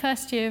end of the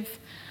first year of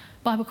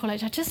Bible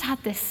college, I just had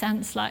this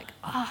sense like,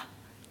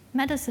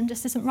 medicine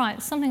just isn't right.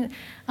 It's something that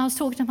I was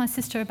talking to my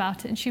sister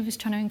about it, and she was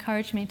trying to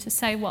encourage me to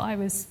say what I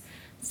was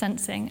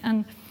sensing.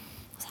 And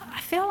I was like, I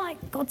feel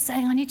like God's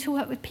saying I need to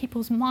work with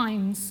people's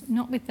minds,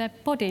 not with their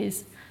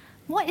bodies.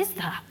 What is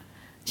that?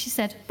 She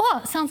said,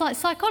 it sounds like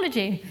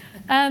psychology.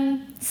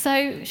 So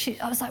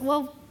I was like,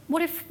 well,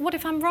 what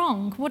if I'm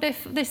wrong? What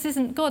if this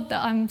isn't God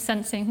that I'm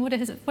sensing? What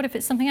if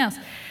it's something else?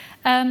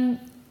 And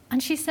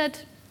she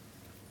said,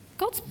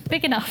 God's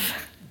big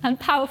enough and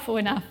powerful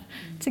enough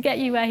to get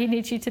you where he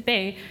needs you to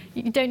be.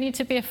 You don't need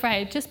to be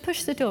afraid. Just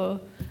push the door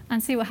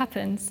and see what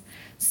happens.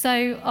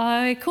 So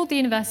I called the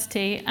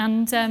university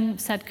and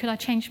said, could I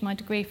change my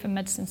degree from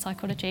medicine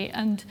psychology?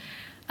 And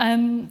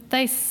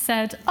they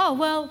said,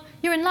 well,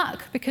 you're in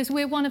luck because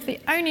we're one of the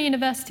only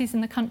universities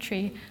in the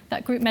country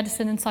that group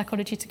medicine and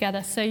psychology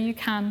together, so you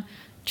can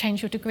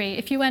change your degree.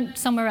 If you went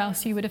somewhere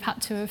else, you would have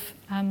had to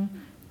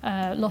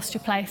have lost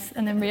your place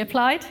and then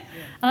reapplied.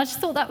 And I just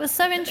thought that was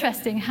so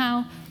interesting,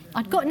 how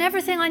I'd gotten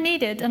everything I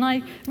needed, and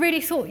I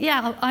really thought,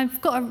 I've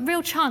got a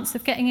real chance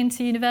of getting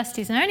into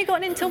universities. And I only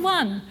got into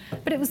one,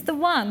 but it was the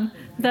one,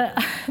 the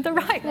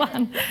right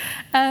one.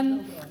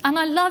 And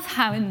I love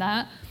how in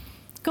that,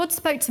 God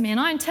spoke to me, and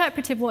I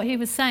interpreted what he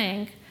was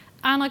saying,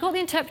 and I got the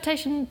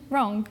interpretation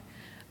wrong,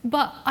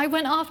 but I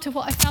went after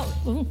what I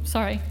felt...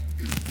 Sorry.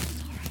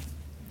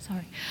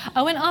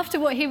 I went after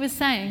what he was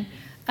saying,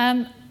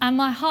 And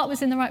my heart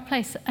was in the right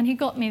place, and he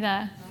got me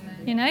there,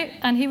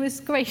 and he was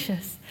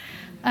gracious.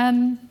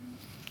 And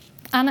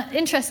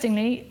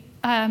interestingly,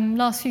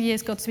 last few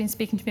years, God's been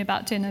speaking to me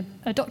about doing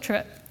a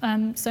doctorate.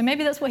 So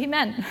maybe that's what he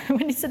meant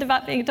when he said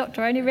about being a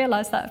doctor. I only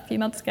realised that a few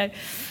months ago.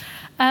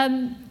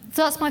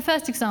 So that's my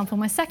first example.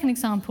 My second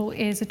example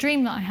is a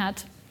dream that I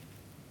had.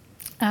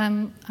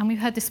 And we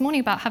heard this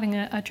morning about having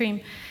a dream.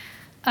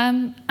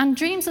 And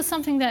dreams are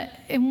something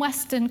that in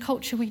Western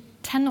culture we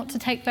tend not to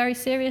take very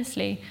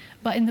seriously.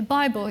 But in the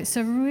Bible, it's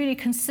a really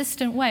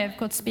consistent way of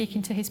God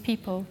speaking to his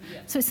people.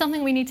 So it's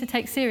something we need to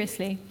take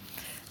seriously.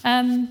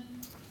 And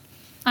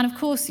of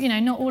course,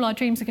 not all our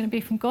dreams are going to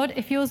be from God.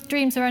 If your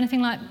dreams are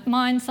anything like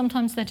mine,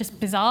 sometimes they're just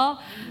bizarre.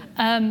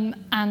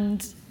 My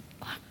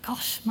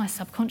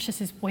subconscious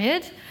is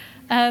weird.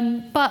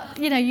 But,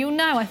 you'll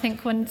know, I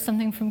think, when it's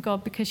something from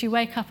God, because you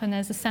wake up and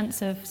there's a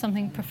sense of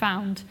something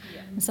profound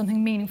and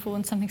something meaningful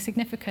and something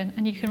significant,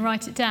 and you can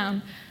write it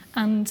down.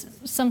 And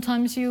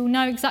sometimes you'll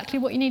know exactly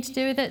what you need to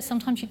do with it.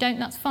 Sometimes you don't,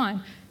 that's fine.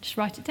 Just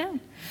write it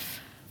down.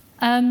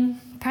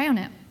 Pray on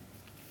it.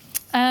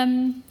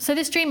 So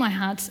this dream I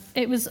had,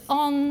 it was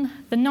on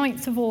the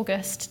 9th of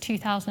August,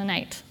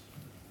 2008.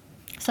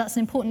 So that's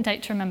an important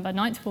date to remember,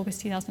 9th of August,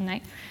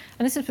 2008.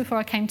 And this was before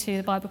I came to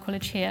the Bible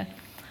College here.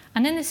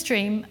 And in this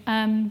dream,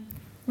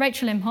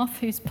 Rachel Imhoff,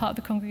 who's part of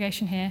the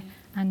congregation here,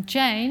 and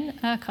Jane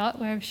Urquhart,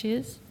 wherever she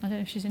is, I don't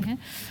know if she's in here.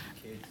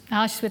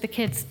 She's with the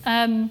kids.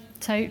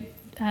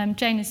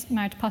 Jane is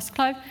married to Pastor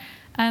Clive.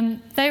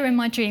 They were in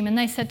my dream, and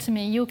they said to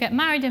me, "You'll get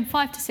married in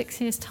 5 to 6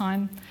 years'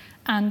 time,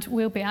 and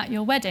we'll be at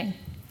your wedding."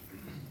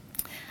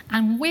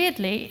 And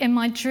weirdly, in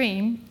my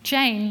dream,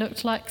 Jane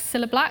looked like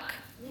Cilla Black.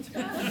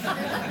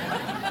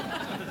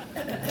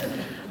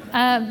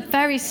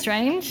 Very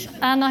strange.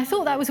 And I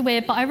thought that was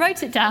weird, but I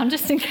wrote it down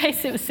just in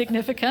case it was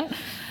significant.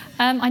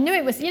 I knew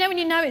it was, when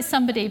you know it's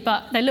somebody,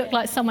 but they look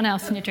like someone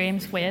else in your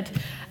dreams, weird.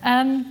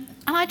 And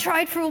I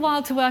tried for a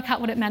while to work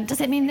out what it meant.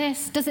 Does it mean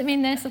this? Does it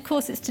mean this? Of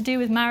course, it's to do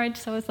with marriage.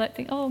 So I was like,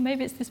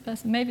 maybe it's this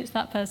person, maybe it's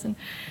that person.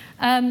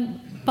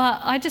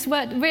 But I just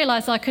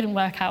realised I couldn't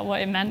work out what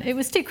it meant. It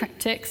was too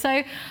cryptic. So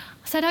I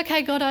said,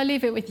 okay, God, I'll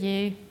leave it with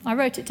you. I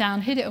wrote it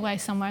down, hid it away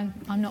somewhere, and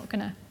I'm not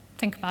going to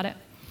think about it.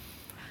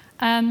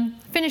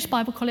 Finished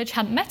Bible college,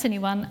 hadn't met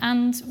anyone,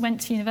 and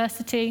went to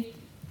university.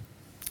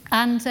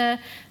 And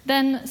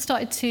then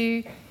started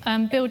to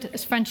build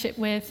this friendship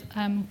with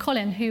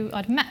Colin, who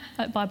I'd met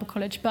at Bible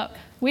college, but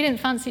we didn't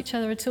fancy each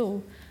other at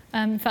all.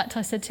 In fact,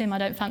 I said to him, "I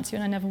don't fancy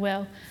you and I never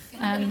will,"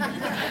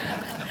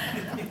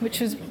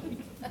 which was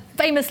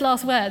famous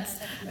last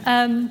words.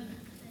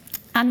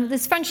 And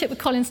this friendship with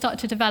Colin started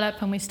to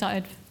develop, and we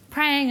started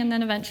praying, and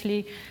then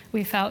eventually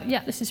we felt,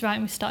 yeah, this is right,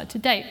 and we started to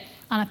date.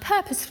 And I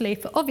purposefully,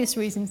 for obvious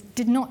reasons,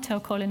 did not tell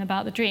Colin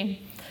about the dream.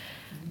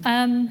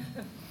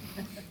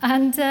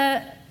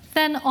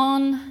 Then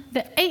on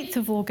the 8th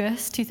of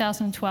August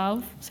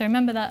 2012, so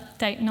remember that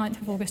date, 9th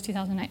of August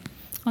 2008,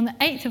 on the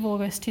 8th of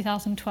August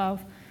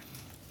 2012,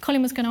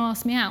 Colin was going to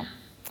ask me out,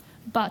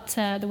 but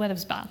the weather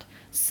was bad.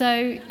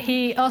 So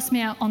he asked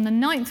me out on the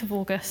 9th of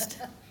August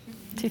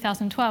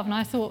 2012, and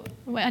I thought,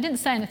 I didn't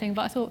say anything,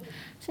 but I thought,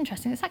 it's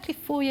interesting, it's actually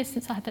 4 years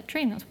since I had that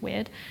dream, that's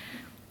weird.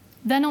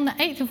 Then on the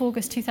 8th of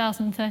August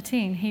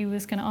 2013, he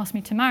was going to ask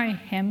me to marry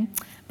him,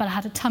 but I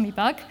had a tummy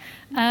bug.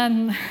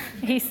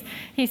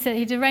 He said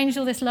he'd arranged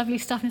all this lovely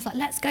stuff, and he's like,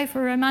 let's go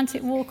for a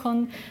romantic walk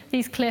on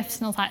these cliffs.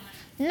 And I was like,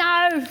 no,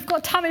 I've got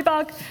a tummy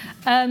bug.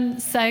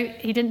 So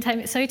he didn't take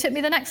me. So he took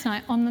me the next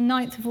night on the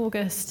 9th of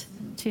August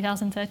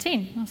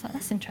 2013. And I was like,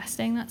 that's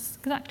interesting. That's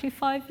exactly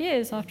 5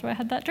 years after I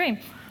had that dream.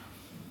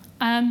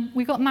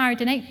 We got married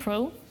in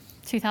April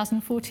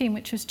 2014,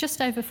 which was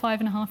just over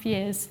 5.5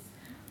 years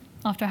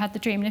after I had the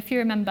dream. And if you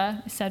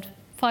remember, it said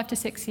 5 to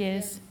 6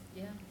 years,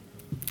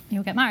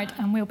 you'll get married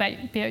and we'll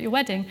be at your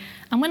wedding.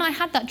 And when I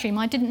had that dream,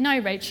 I didn't know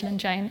Rachel and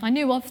Jane. I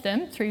knew of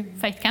them through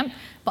Faith Camp,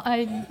 but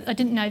I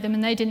didn't know them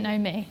and they didn't know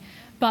me.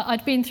 But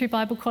I'd been through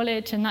Bible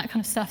college and that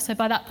kind of stuff, so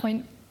by that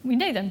point, we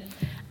knew them.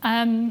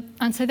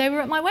 And so they were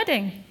at my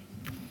wedding.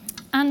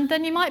 And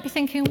then you might be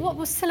thinking, what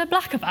was Cilla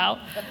Black about?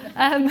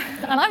 And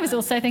I was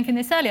also thinking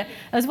this earlier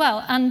as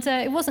well. And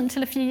it wasn't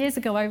until a few years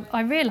ago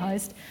I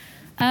realised.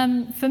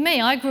 For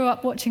me, I grew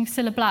up watching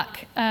Cilla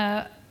Black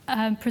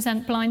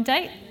present Blind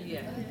Date.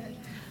 Yeah.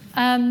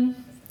 And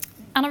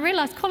I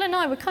realised Colin and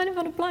I were kind of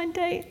on a blind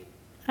date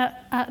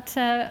at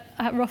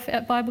Roffit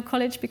at Bible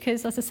College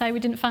because, as I say, we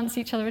didn't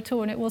fancy each other at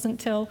all. And it wasn't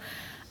till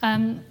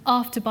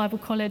after Bible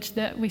College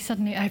that we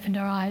suddenly opened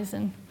our eyes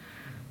and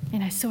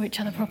saw each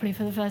other properly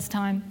for the first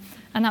time.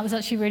 And that was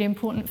actually really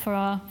important for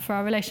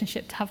our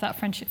relationship to have that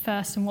friendship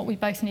first and what we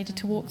both needed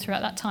to walk through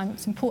at that time. It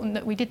was important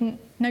that we didn't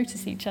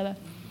notice each other.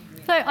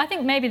 So I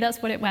think maybe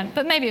that's what it went,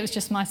 but maybe it was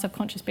just my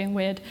subconscious being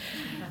weird.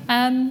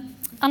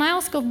 And I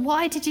asked God,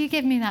 why did you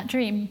give me that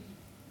dream?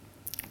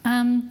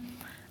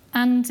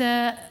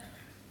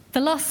 The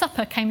Last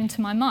Supper came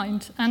into my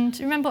mind. And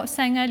remember what I was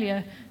saying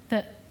earlier,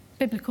 that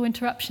biblical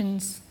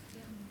interruptions,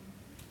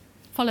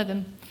 follow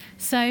them.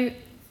 So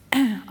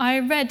I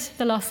read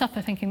the Last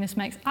Supper thinking this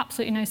makes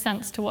absolutely no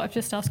sense to what I've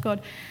just asked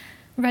God.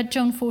 read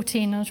John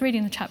 14. I was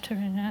reading the chapter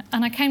in it,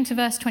 and I came to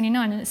verse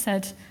 29, and it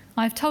said,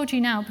 "I've told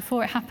you now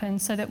before it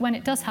happens, so that when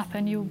it does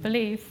happen, you will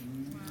believe."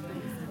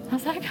 I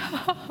was like,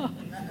 oh.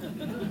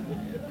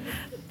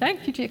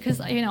 Thank you,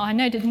 because I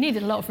know it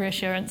needed a lot of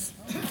reassurance.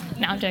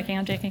 No, I'm joking.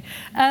 A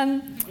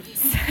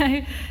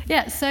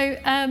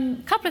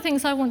couple of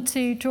things I want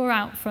to draw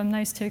out from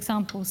those two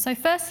examples. So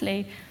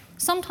firstly,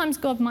 sometimes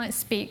God might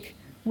speak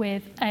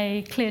with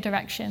a clear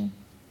direction,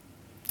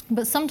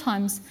 but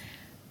sometimes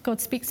God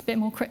speaks a bit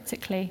more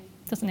cryptically,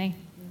 doesn't he?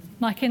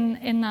 Like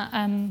in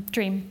that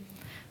dream.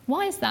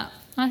 Why is that?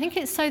 I think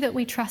it's so that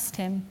we trust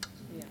him.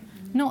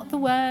 Not the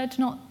word,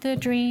 not the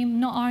dream,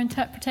 not our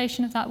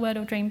interpretation of that word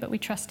or dream, but we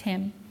trust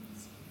him.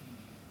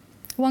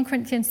 1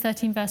 Corinthians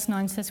 13 verse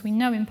 9 says, "We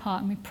know in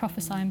part and we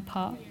prophesy in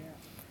part."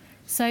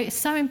 So it's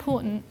so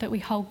important that we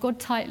hold God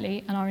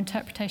tightly and our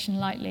interpretation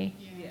lightly.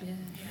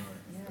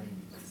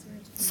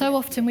 So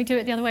often we do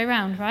it the other way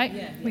around, right?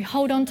 We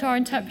hold on to our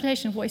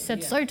interpretation of what he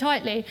said so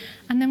tightly,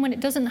 and then when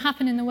it doesn't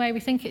happen in the way we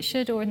think it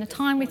should or in the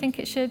time we think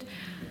it should,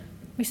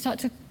 we start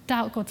to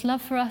doubt God's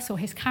love for us or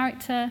his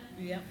character.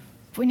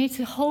 We need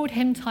to hold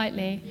him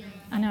tightly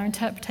and our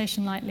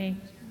interpretation lightly.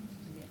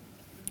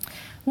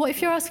 What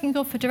if you're asking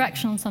God for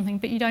direction on something,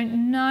 but you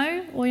don't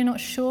know or you're not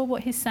sure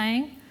what he's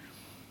saying?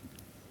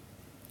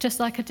 Just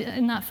like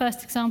in that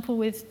first example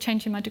with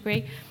changing my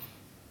degree,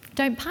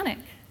 don't panic,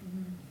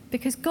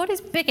 because God is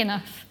big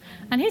enough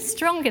and he's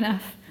strong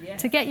enough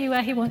to get you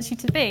where he wants you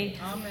to be.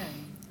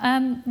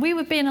 We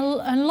would be in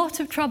a lot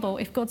of trouble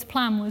if God's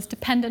plan was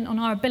dependent on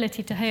our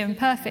ability to hear him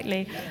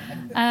perfectly.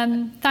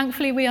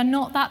 Thankfully, we are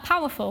not that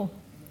powerful.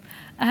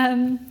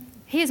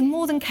 He is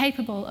more than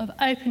capable of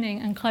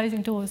opening and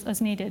closing doors as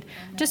needed.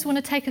 Just want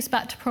to take us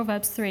back to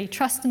Proverbs 3.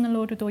 Trust in the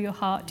Lord with all your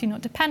heart. Do not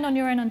depend on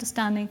your own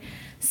understanding.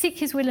 Seek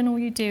his will in all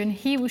you do, and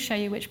he will show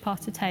you which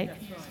path to take.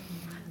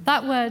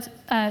 That word,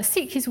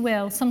 seek his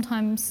will,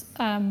 sometimes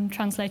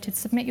translated,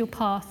 submit your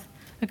path,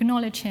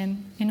 acknowledge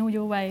him in all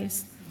your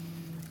ways.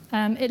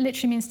 It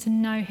literally means to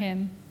know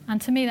him. And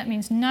to me, that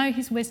means know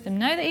his wisdom.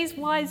 Know that he's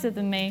wiser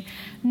than me.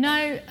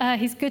 Know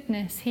his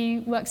goodness. He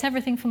works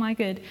everything for my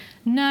good.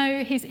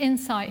 Know his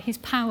insight, his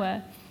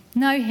power.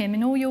 Know him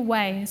in all your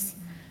ways.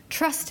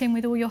 Trust him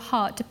with all your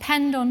heart.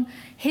 Depend on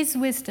his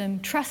wisdom.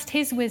 Trust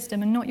his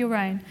wisdom and not your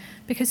own.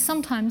 Because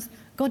sometimes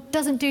God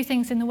doesn't do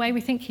things in the way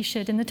we think he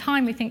should, in the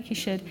time we think he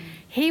should.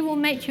 He will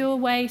make your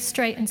way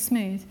straight and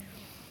smooth.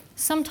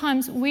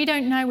 Sometimes we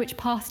don't know which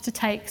path to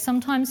take.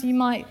 Sometimes you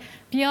might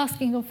be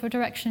asking God for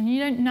direction and you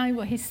don't know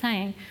what he's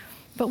saying.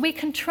 But we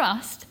can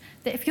trust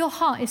that if your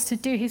heart is to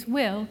do his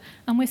will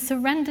and we're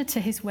surrendered to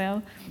his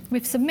will,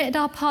 we've submitted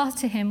our path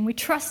to him, we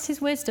trust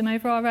his wisdom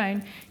over our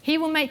own, he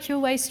will make your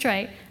way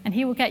straight and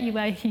he will get you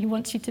where he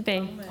wants you to be.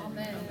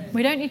 Amen.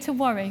 We don't need to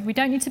worry. We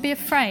don't need to be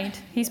afraid.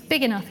 He's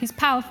big enough. He's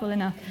powerful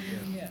enough.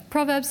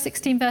 Proverbs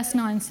 16 verse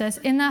 9 says,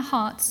 "In their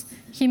hearts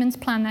humans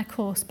plan their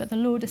course, but the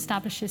Lord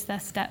establishes their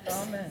steps."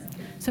 Amen.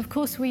 So of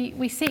course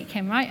we seek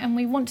him, right? And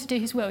we want to do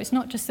his will. It's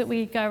not just that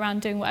we go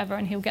around doing whatever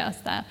and he'll get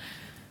us there.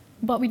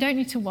 But we don't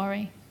need to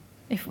worry.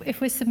 If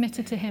we're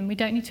submitted to him, we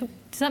don't need to...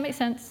 Does that make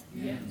sense?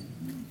 Yeah.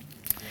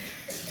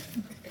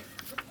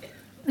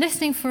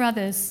 Listening for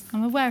others.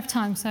 I'm aware of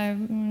time, so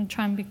I'm going to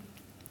try and be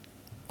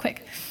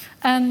quick.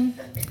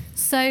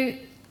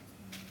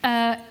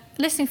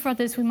 Listening for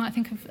others we might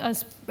think of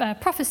as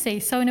prophecy.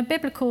 So in a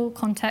biblical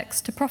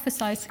context, to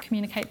prophesy is to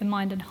communicate the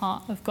mind and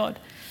heart of God.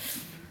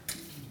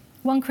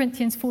 1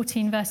 Corinthians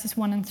 14 verses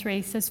 1 and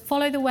 3 says,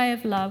 "Follow the way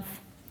of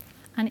love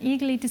and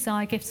eagerly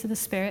desire gifts of the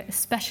Spirit,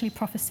 especially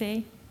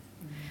prophecy.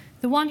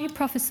 The one who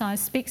prophesies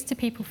speaks to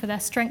people for their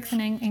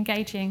strengthening,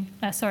 encouraging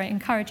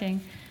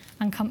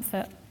and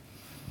comfort."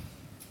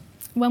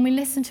 When we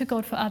listen to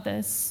God for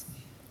others,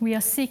 we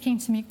are seeking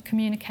to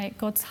communicate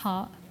God's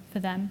heart for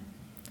them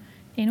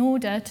in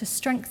order to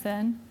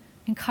strengthen,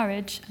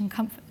 encourage and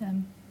comfort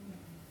them.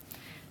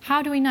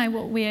 How do we know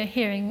what we are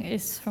hearing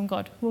is from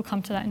God? We'll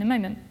come to that in a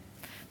moment.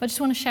 But I just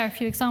want to share a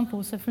few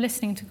examples of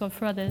listening to God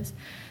for others.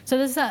 So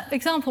there's that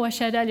example I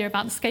shared earlier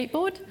about the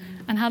skateboard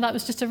and how that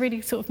was just a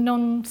really sort of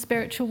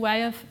non-spiritual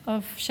way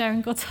of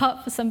sharing God's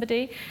heart for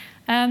somebody.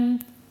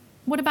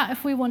 What about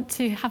if we want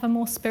to have a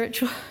more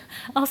spiritual,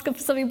 ask God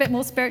for something a bit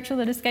more spiritual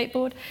than a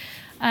skateboard,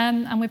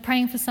 and we're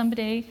praying for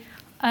somebody?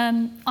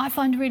 I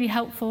find really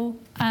helpful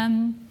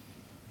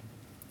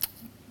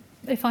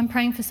if I'm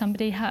praying for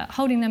somebody,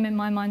 holding them in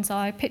my mind's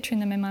eye, picturing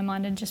them in my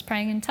mind and just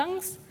praying in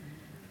tongues.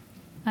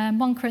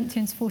 1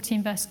 Corinthians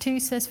 14 verse 2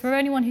 says, "For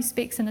anyone who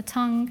speaks in a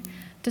tongue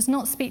does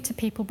not speak to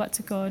people but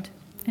to God.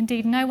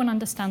 Indeed, no one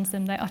understands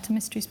them. They utter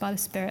mysteries by the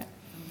Spirit."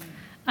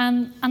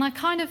 And I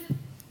kind of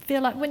feel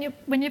like when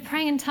you're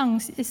praying in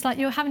tongues, it's like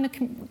you're having a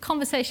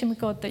conversation with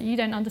God that you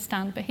don't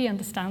understand, but he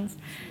understands.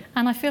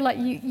 And I feel like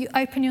you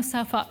open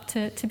yourself up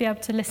to be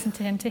able to listen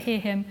to him, to hear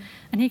him,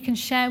 and he can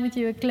share with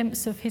you a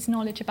glimpse of his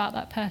knowledge about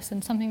that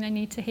person, something they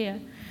need to hear.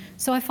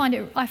 So I find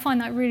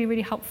that really,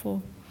 really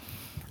helpful.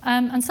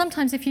 And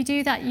sometimes if you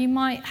do that, you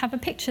might have a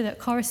picture that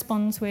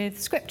corresponds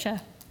with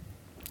Scripture.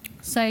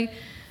 So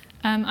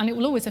And it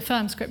will always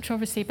affirm scripture,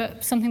 obviously,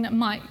 but something that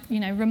might,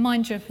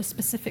 remind you of a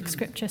specific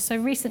scripture. So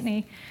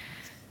recently,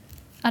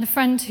 I had a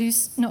friend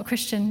who's not a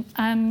Christian.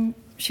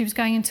 She was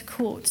going into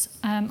court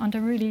under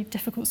really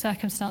difficult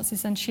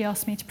circumstances, and she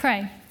asked me to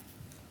pray.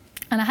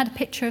 And I had a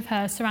picture of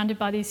her surrounded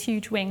by these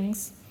huge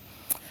wings.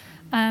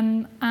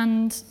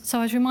 And so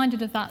I was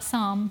reminded of that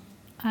psalm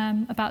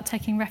about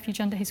taking refuge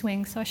under his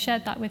wings. So I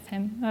shared that with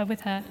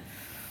her.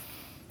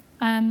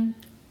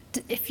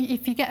 If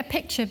you get a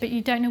picture but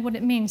you don't know what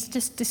it means,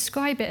 just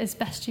describe it as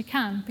best you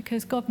can,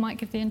 because God might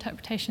give the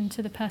interpretation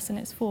to the person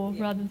it's for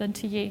rather than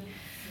to you.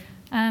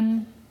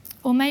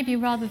 Or maybe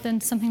rather than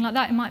something like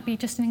that, it might be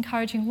just an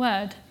encouraging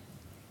word.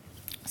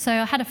 So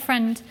I had a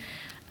friend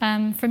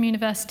from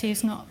university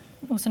who's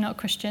also not a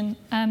Christian,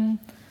 and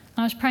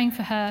I was praying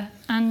for her,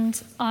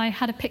 and I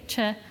had a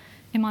picture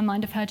in my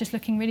mind of her just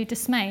looking really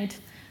dismayed.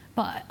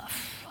 But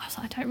I was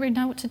like, I don't really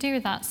know what to do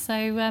with that.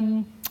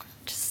 So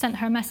just sent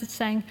her a message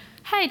saying,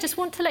 hey, just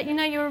want to let you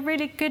know you're a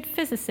really good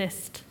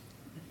physicist.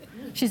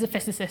 She's a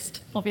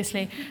physicist,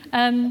 obviously.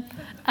 And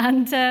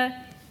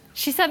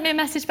she sent me a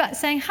message back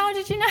saying, how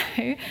did you know?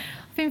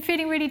 I've been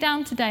feeling really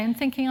down today and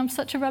thinking I'm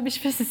such a rubbish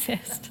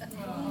physicist.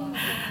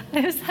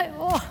 It was like,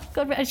 oh,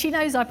 God. And she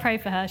knows I pray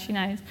for her, she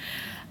knows.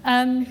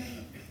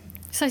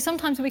 So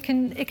sometimes it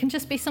can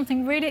just be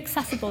something really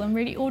accessible and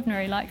really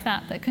ordinary like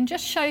that can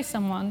just show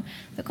someone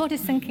that God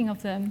is thinking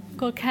of them,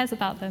 God cares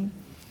about them.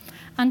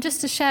 And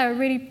just to share a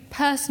really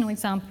personal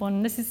example,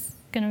 and this is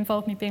going to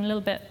involve me being a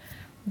little bit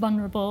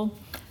vulnerable.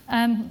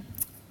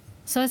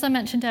 So as I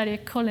mentioned earlier,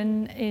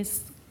 Colin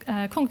is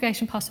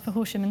congregation pastor for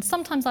Horsham, and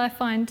sometimes I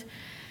find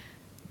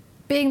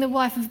being the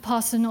wife of a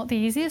pastor not the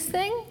easiest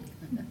thing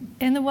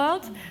in the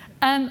world.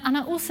 And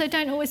I also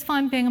don't always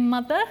find being a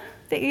mother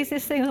the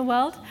easiest thing in the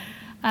world.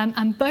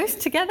 And both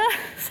together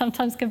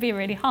sometimes can be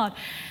really hard.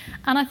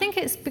 And I think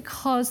it's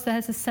because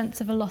there's a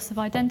sense of a loss of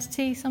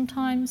identity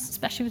sometimes,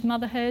 especially with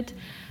motherhood,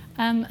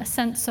 a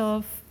sense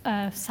of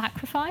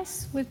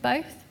sacrifice with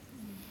both.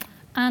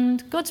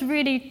 And God's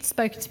really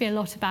spoken to me a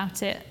lot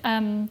about it,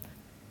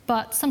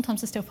 but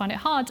sometimes I still find it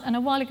hard. And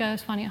a while ago I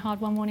was finding it hard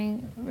one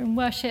morning in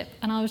worship,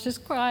 and I was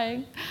just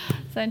crying,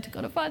 saying to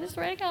God, I find this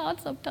really hard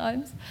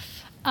sometimes.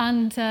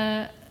 And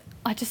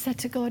I just said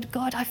to God,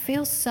 God, I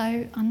feel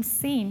so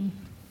unseen.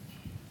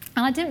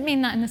 And I didn't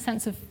mean that in the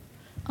sense of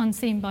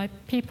unseen by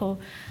people.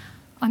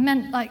 I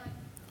meant like,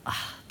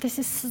 this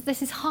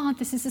is hard,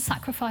 this is a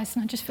sacrifice,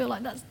 and I just feel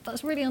like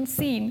that's really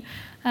unseen.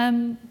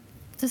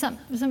 Does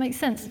that make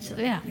sense?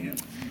 Yeah.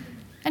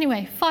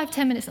 Anyway,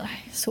 5-10 minutes, I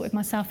sorted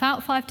myself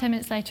out. 5-10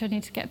 minutes later, I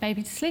needed to get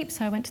baby to sleep,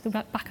 so I went to the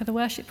back of the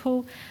worship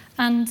hall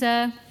and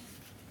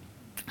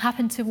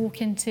happened to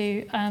walk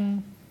into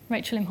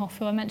Rachel Imhoff,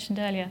 who I mentioned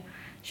earlier.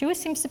 She always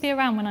seems to be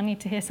around when I need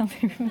to hear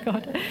something from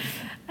God.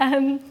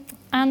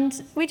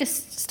 And we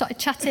just started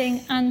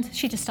chatting, and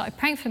she just started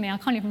praying for me. I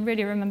can't even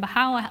really remember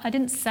how. I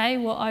didn't say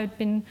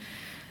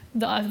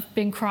that I've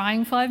been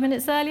crying 5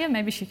 minutes earlier.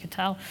 Maybe she could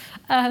tell.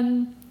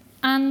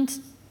 And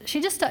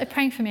she just started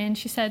praying for me, and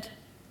she said,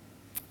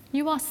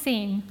 you are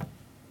seen.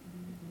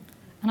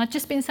 And I'd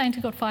just been saying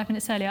to God 5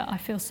 minutes earlier, I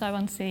feel so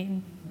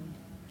unseen.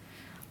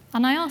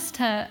 And I asked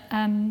her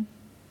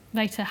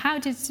later, how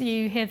did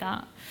you hear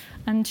that?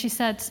 And she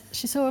said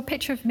she saw a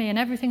picture of me and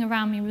everything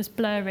around me was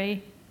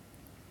blurry.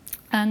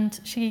 And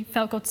she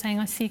felt God saying,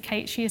 I see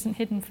Kate, she isn't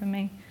hidden from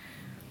me.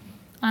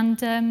 And,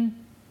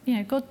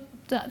 God,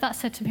 that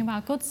said to me, wow,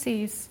 God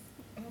sees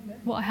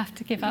what I have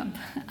to give up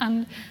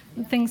and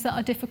the things that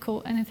are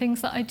difficult and the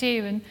things that I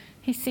do, and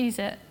he sees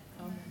it.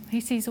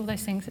 He sees all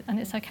those things, and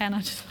it's okay. And I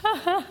just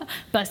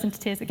burst into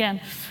tears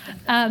again.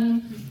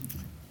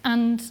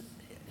 Jen's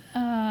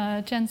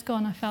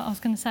gone. I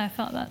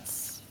felt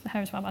that's her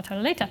as well, but I'll tell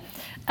her later.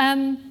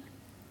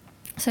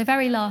 So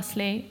very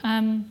lastly,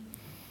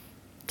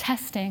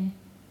 testing.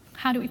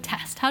 How do we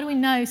test? How do we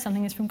know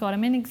something is from God? I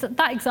mean,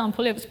 that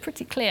example, it was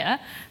pretty clear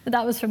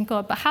that was from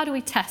God, but how do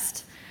we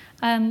test?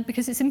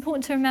 Because it's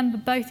important to remember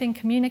both in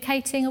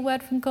communicating a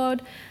word from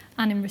God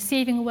and in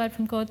receiving a word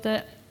from God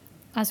that,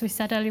 as we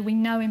said earlier, we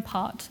know in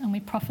part and we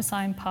prophesy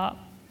in part.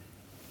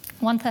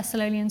 1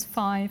 Thessalonians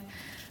 5,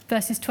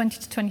 verses 20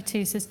 to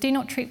 22 says, do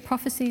not treat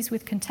prophecies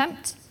with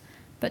contempt,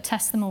 but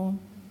test them all.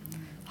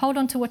 Hold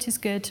on to what is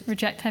good,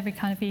 reject every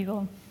kind of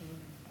evil.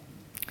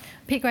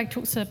 Pete Greig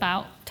talks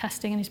about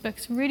testing in his book.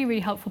 It's a really,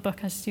 really helpful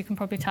book, as you can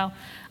probably tell.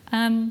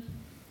 And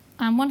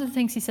one of the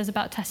things he says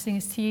about testing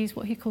is to use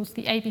what he calls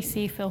the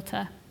ABC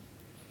filter.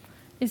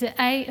 Is it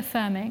A,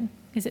 affirming?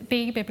 Is it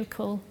B,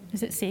 biblical?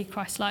 Is it C,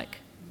 Christ-like?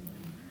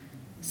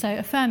 So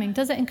affirming,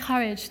 does it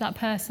encourage that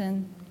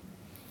person?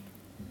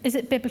 Is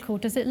it biblical?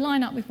 Does it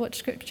line up with what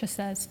Scripture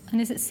says?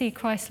 And is it C,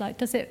 Christ-like?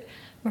 Does it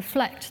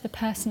reflect the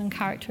person and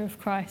character of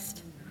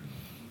Christ?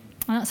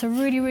 And that's a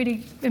really,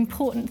 really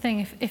important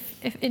thing if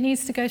it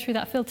needs to go through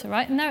that filter,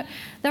 right? And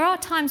there are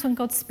times when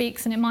God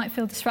speaks and it might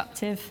feel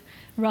disruptive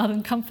rather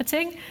than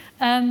comforting,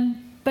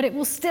 but it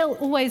will still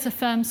always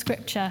affirm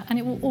Scripture, and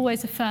it will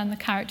always affirm the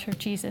character of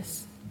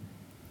Jesus.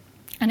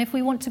 And if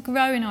we want to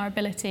grow in our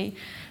ability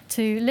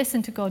to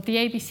listen to God, the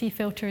ABC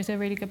filter is a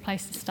really good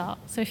place to start.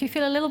 So if you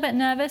feel a little bit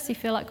nervous, you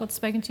feel like God's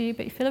spoken to you,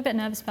 but you feel a bit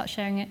nervous about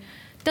sharing it,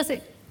 does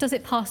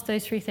it pass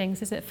those three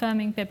things? Is it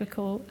affirming,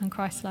 biblical, and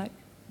Christ-like?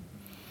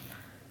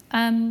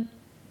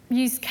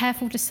 Use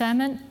careful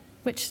discernment,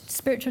 which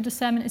spiritual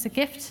discernment is a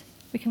gift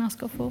we can ask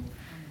God for.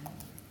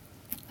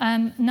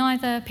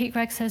 Pete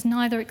Gregg says,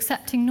 neither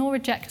accepting nor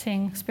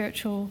rejecting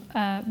spiritual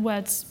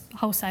words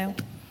wholesale.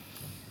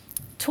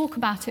 Talk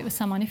about it with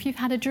someone. If you've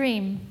had a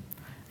dream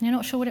and you're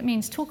not sure what it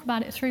means, talk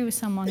about it through with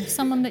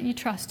someone that you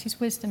trust, whose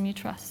wisdom you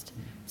trust.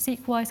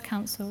 Seek wise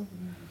counsel.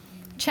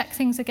 Check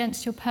things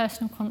against your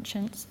personal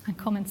conscience and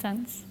common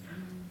sense,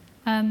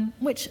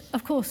 which,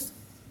 of course,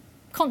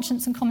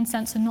 conscience and common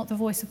sense are not the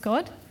voice of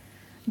God,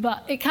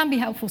 but it can be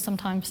helpful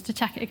sometimes to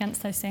check it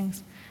against those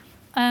things.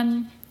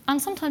 And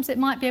sometimes it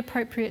might be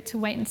appropriate to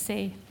wait and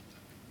see.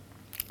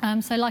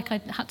 So like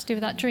I had to do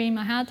with that dream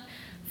I had,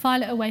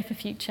 file it away for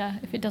future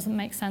if it doesn't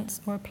make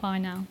sense or apply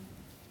now.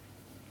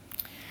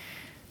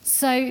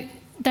 So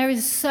there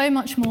is so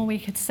much more we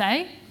could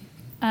say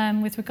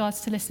with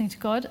regards to listening to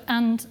God,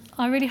 and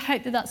I really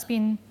hope that that's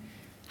been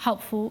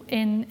helpful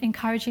in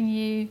encouraging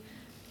you,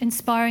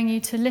 inspiring you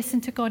to listen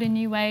to God in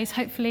new ways.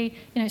 Hopefully,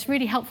 it's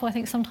really helpful, I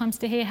think, sometimes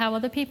to hear how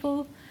other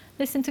people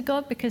listen to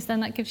God, because then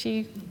that gives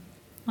you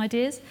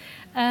ideas.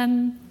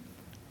 And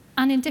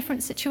in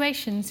different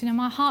situations,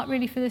 my heart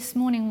really for this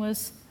morning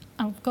was,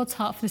 God's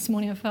heart for this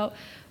morning I felt,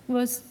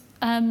 was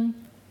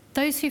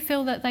those who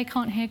feel that they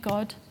can't hear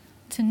God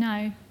to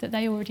know that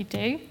they already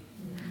do,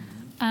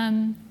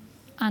 and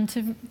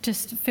to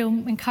just feel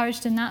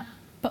encouraged in that,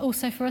 but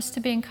also for us to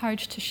be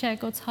encouraged to share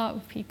God's heart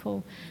with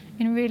people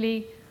in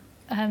really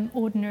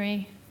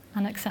ordinary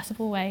and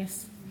accessible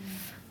ways.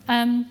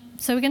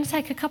 So we're going to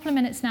take a couple of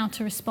minutes now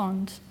to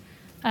respond.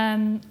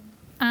 And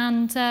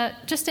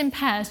just in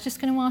pairs,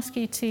 just going to ask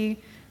you to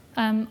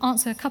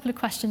answer a couple of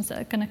questions that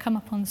are going to come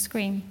up on the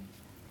screen.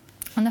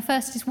 And the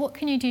first is, what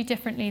can you do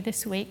differently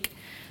this week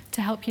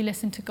to help you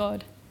listen to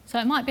God? So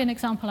it might be an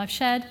example I've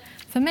shared.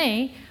 For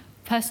me,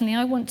 personally,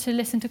 I want to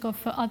listen to God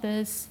for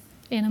others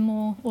in a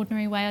more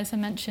ordinary way, as I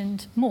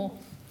mentioned, more.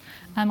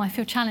 I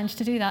feel challenged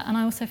to do that, and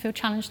I also feel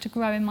challenged to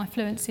grow in my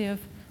fluency of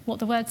what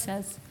the Word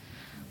says.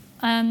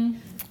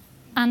 And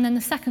then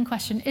the second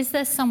question, is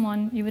there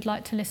someone you would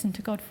like to listen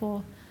to God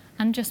for?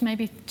 And just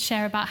maybe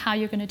share about how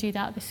you're going to do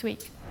that this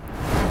week.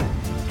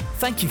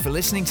 Thank you for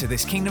listening to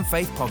this Kingdom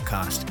Faith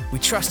podcast. We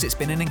trust it's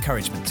been an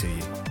encouragement to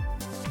you.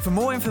 For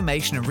more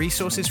information and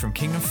resources from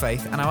Kingdom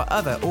Faith and our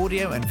other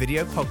audio and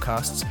video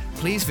podcasts,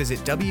 please visit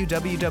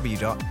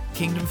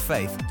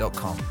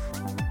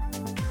www.kingdomfaith.com.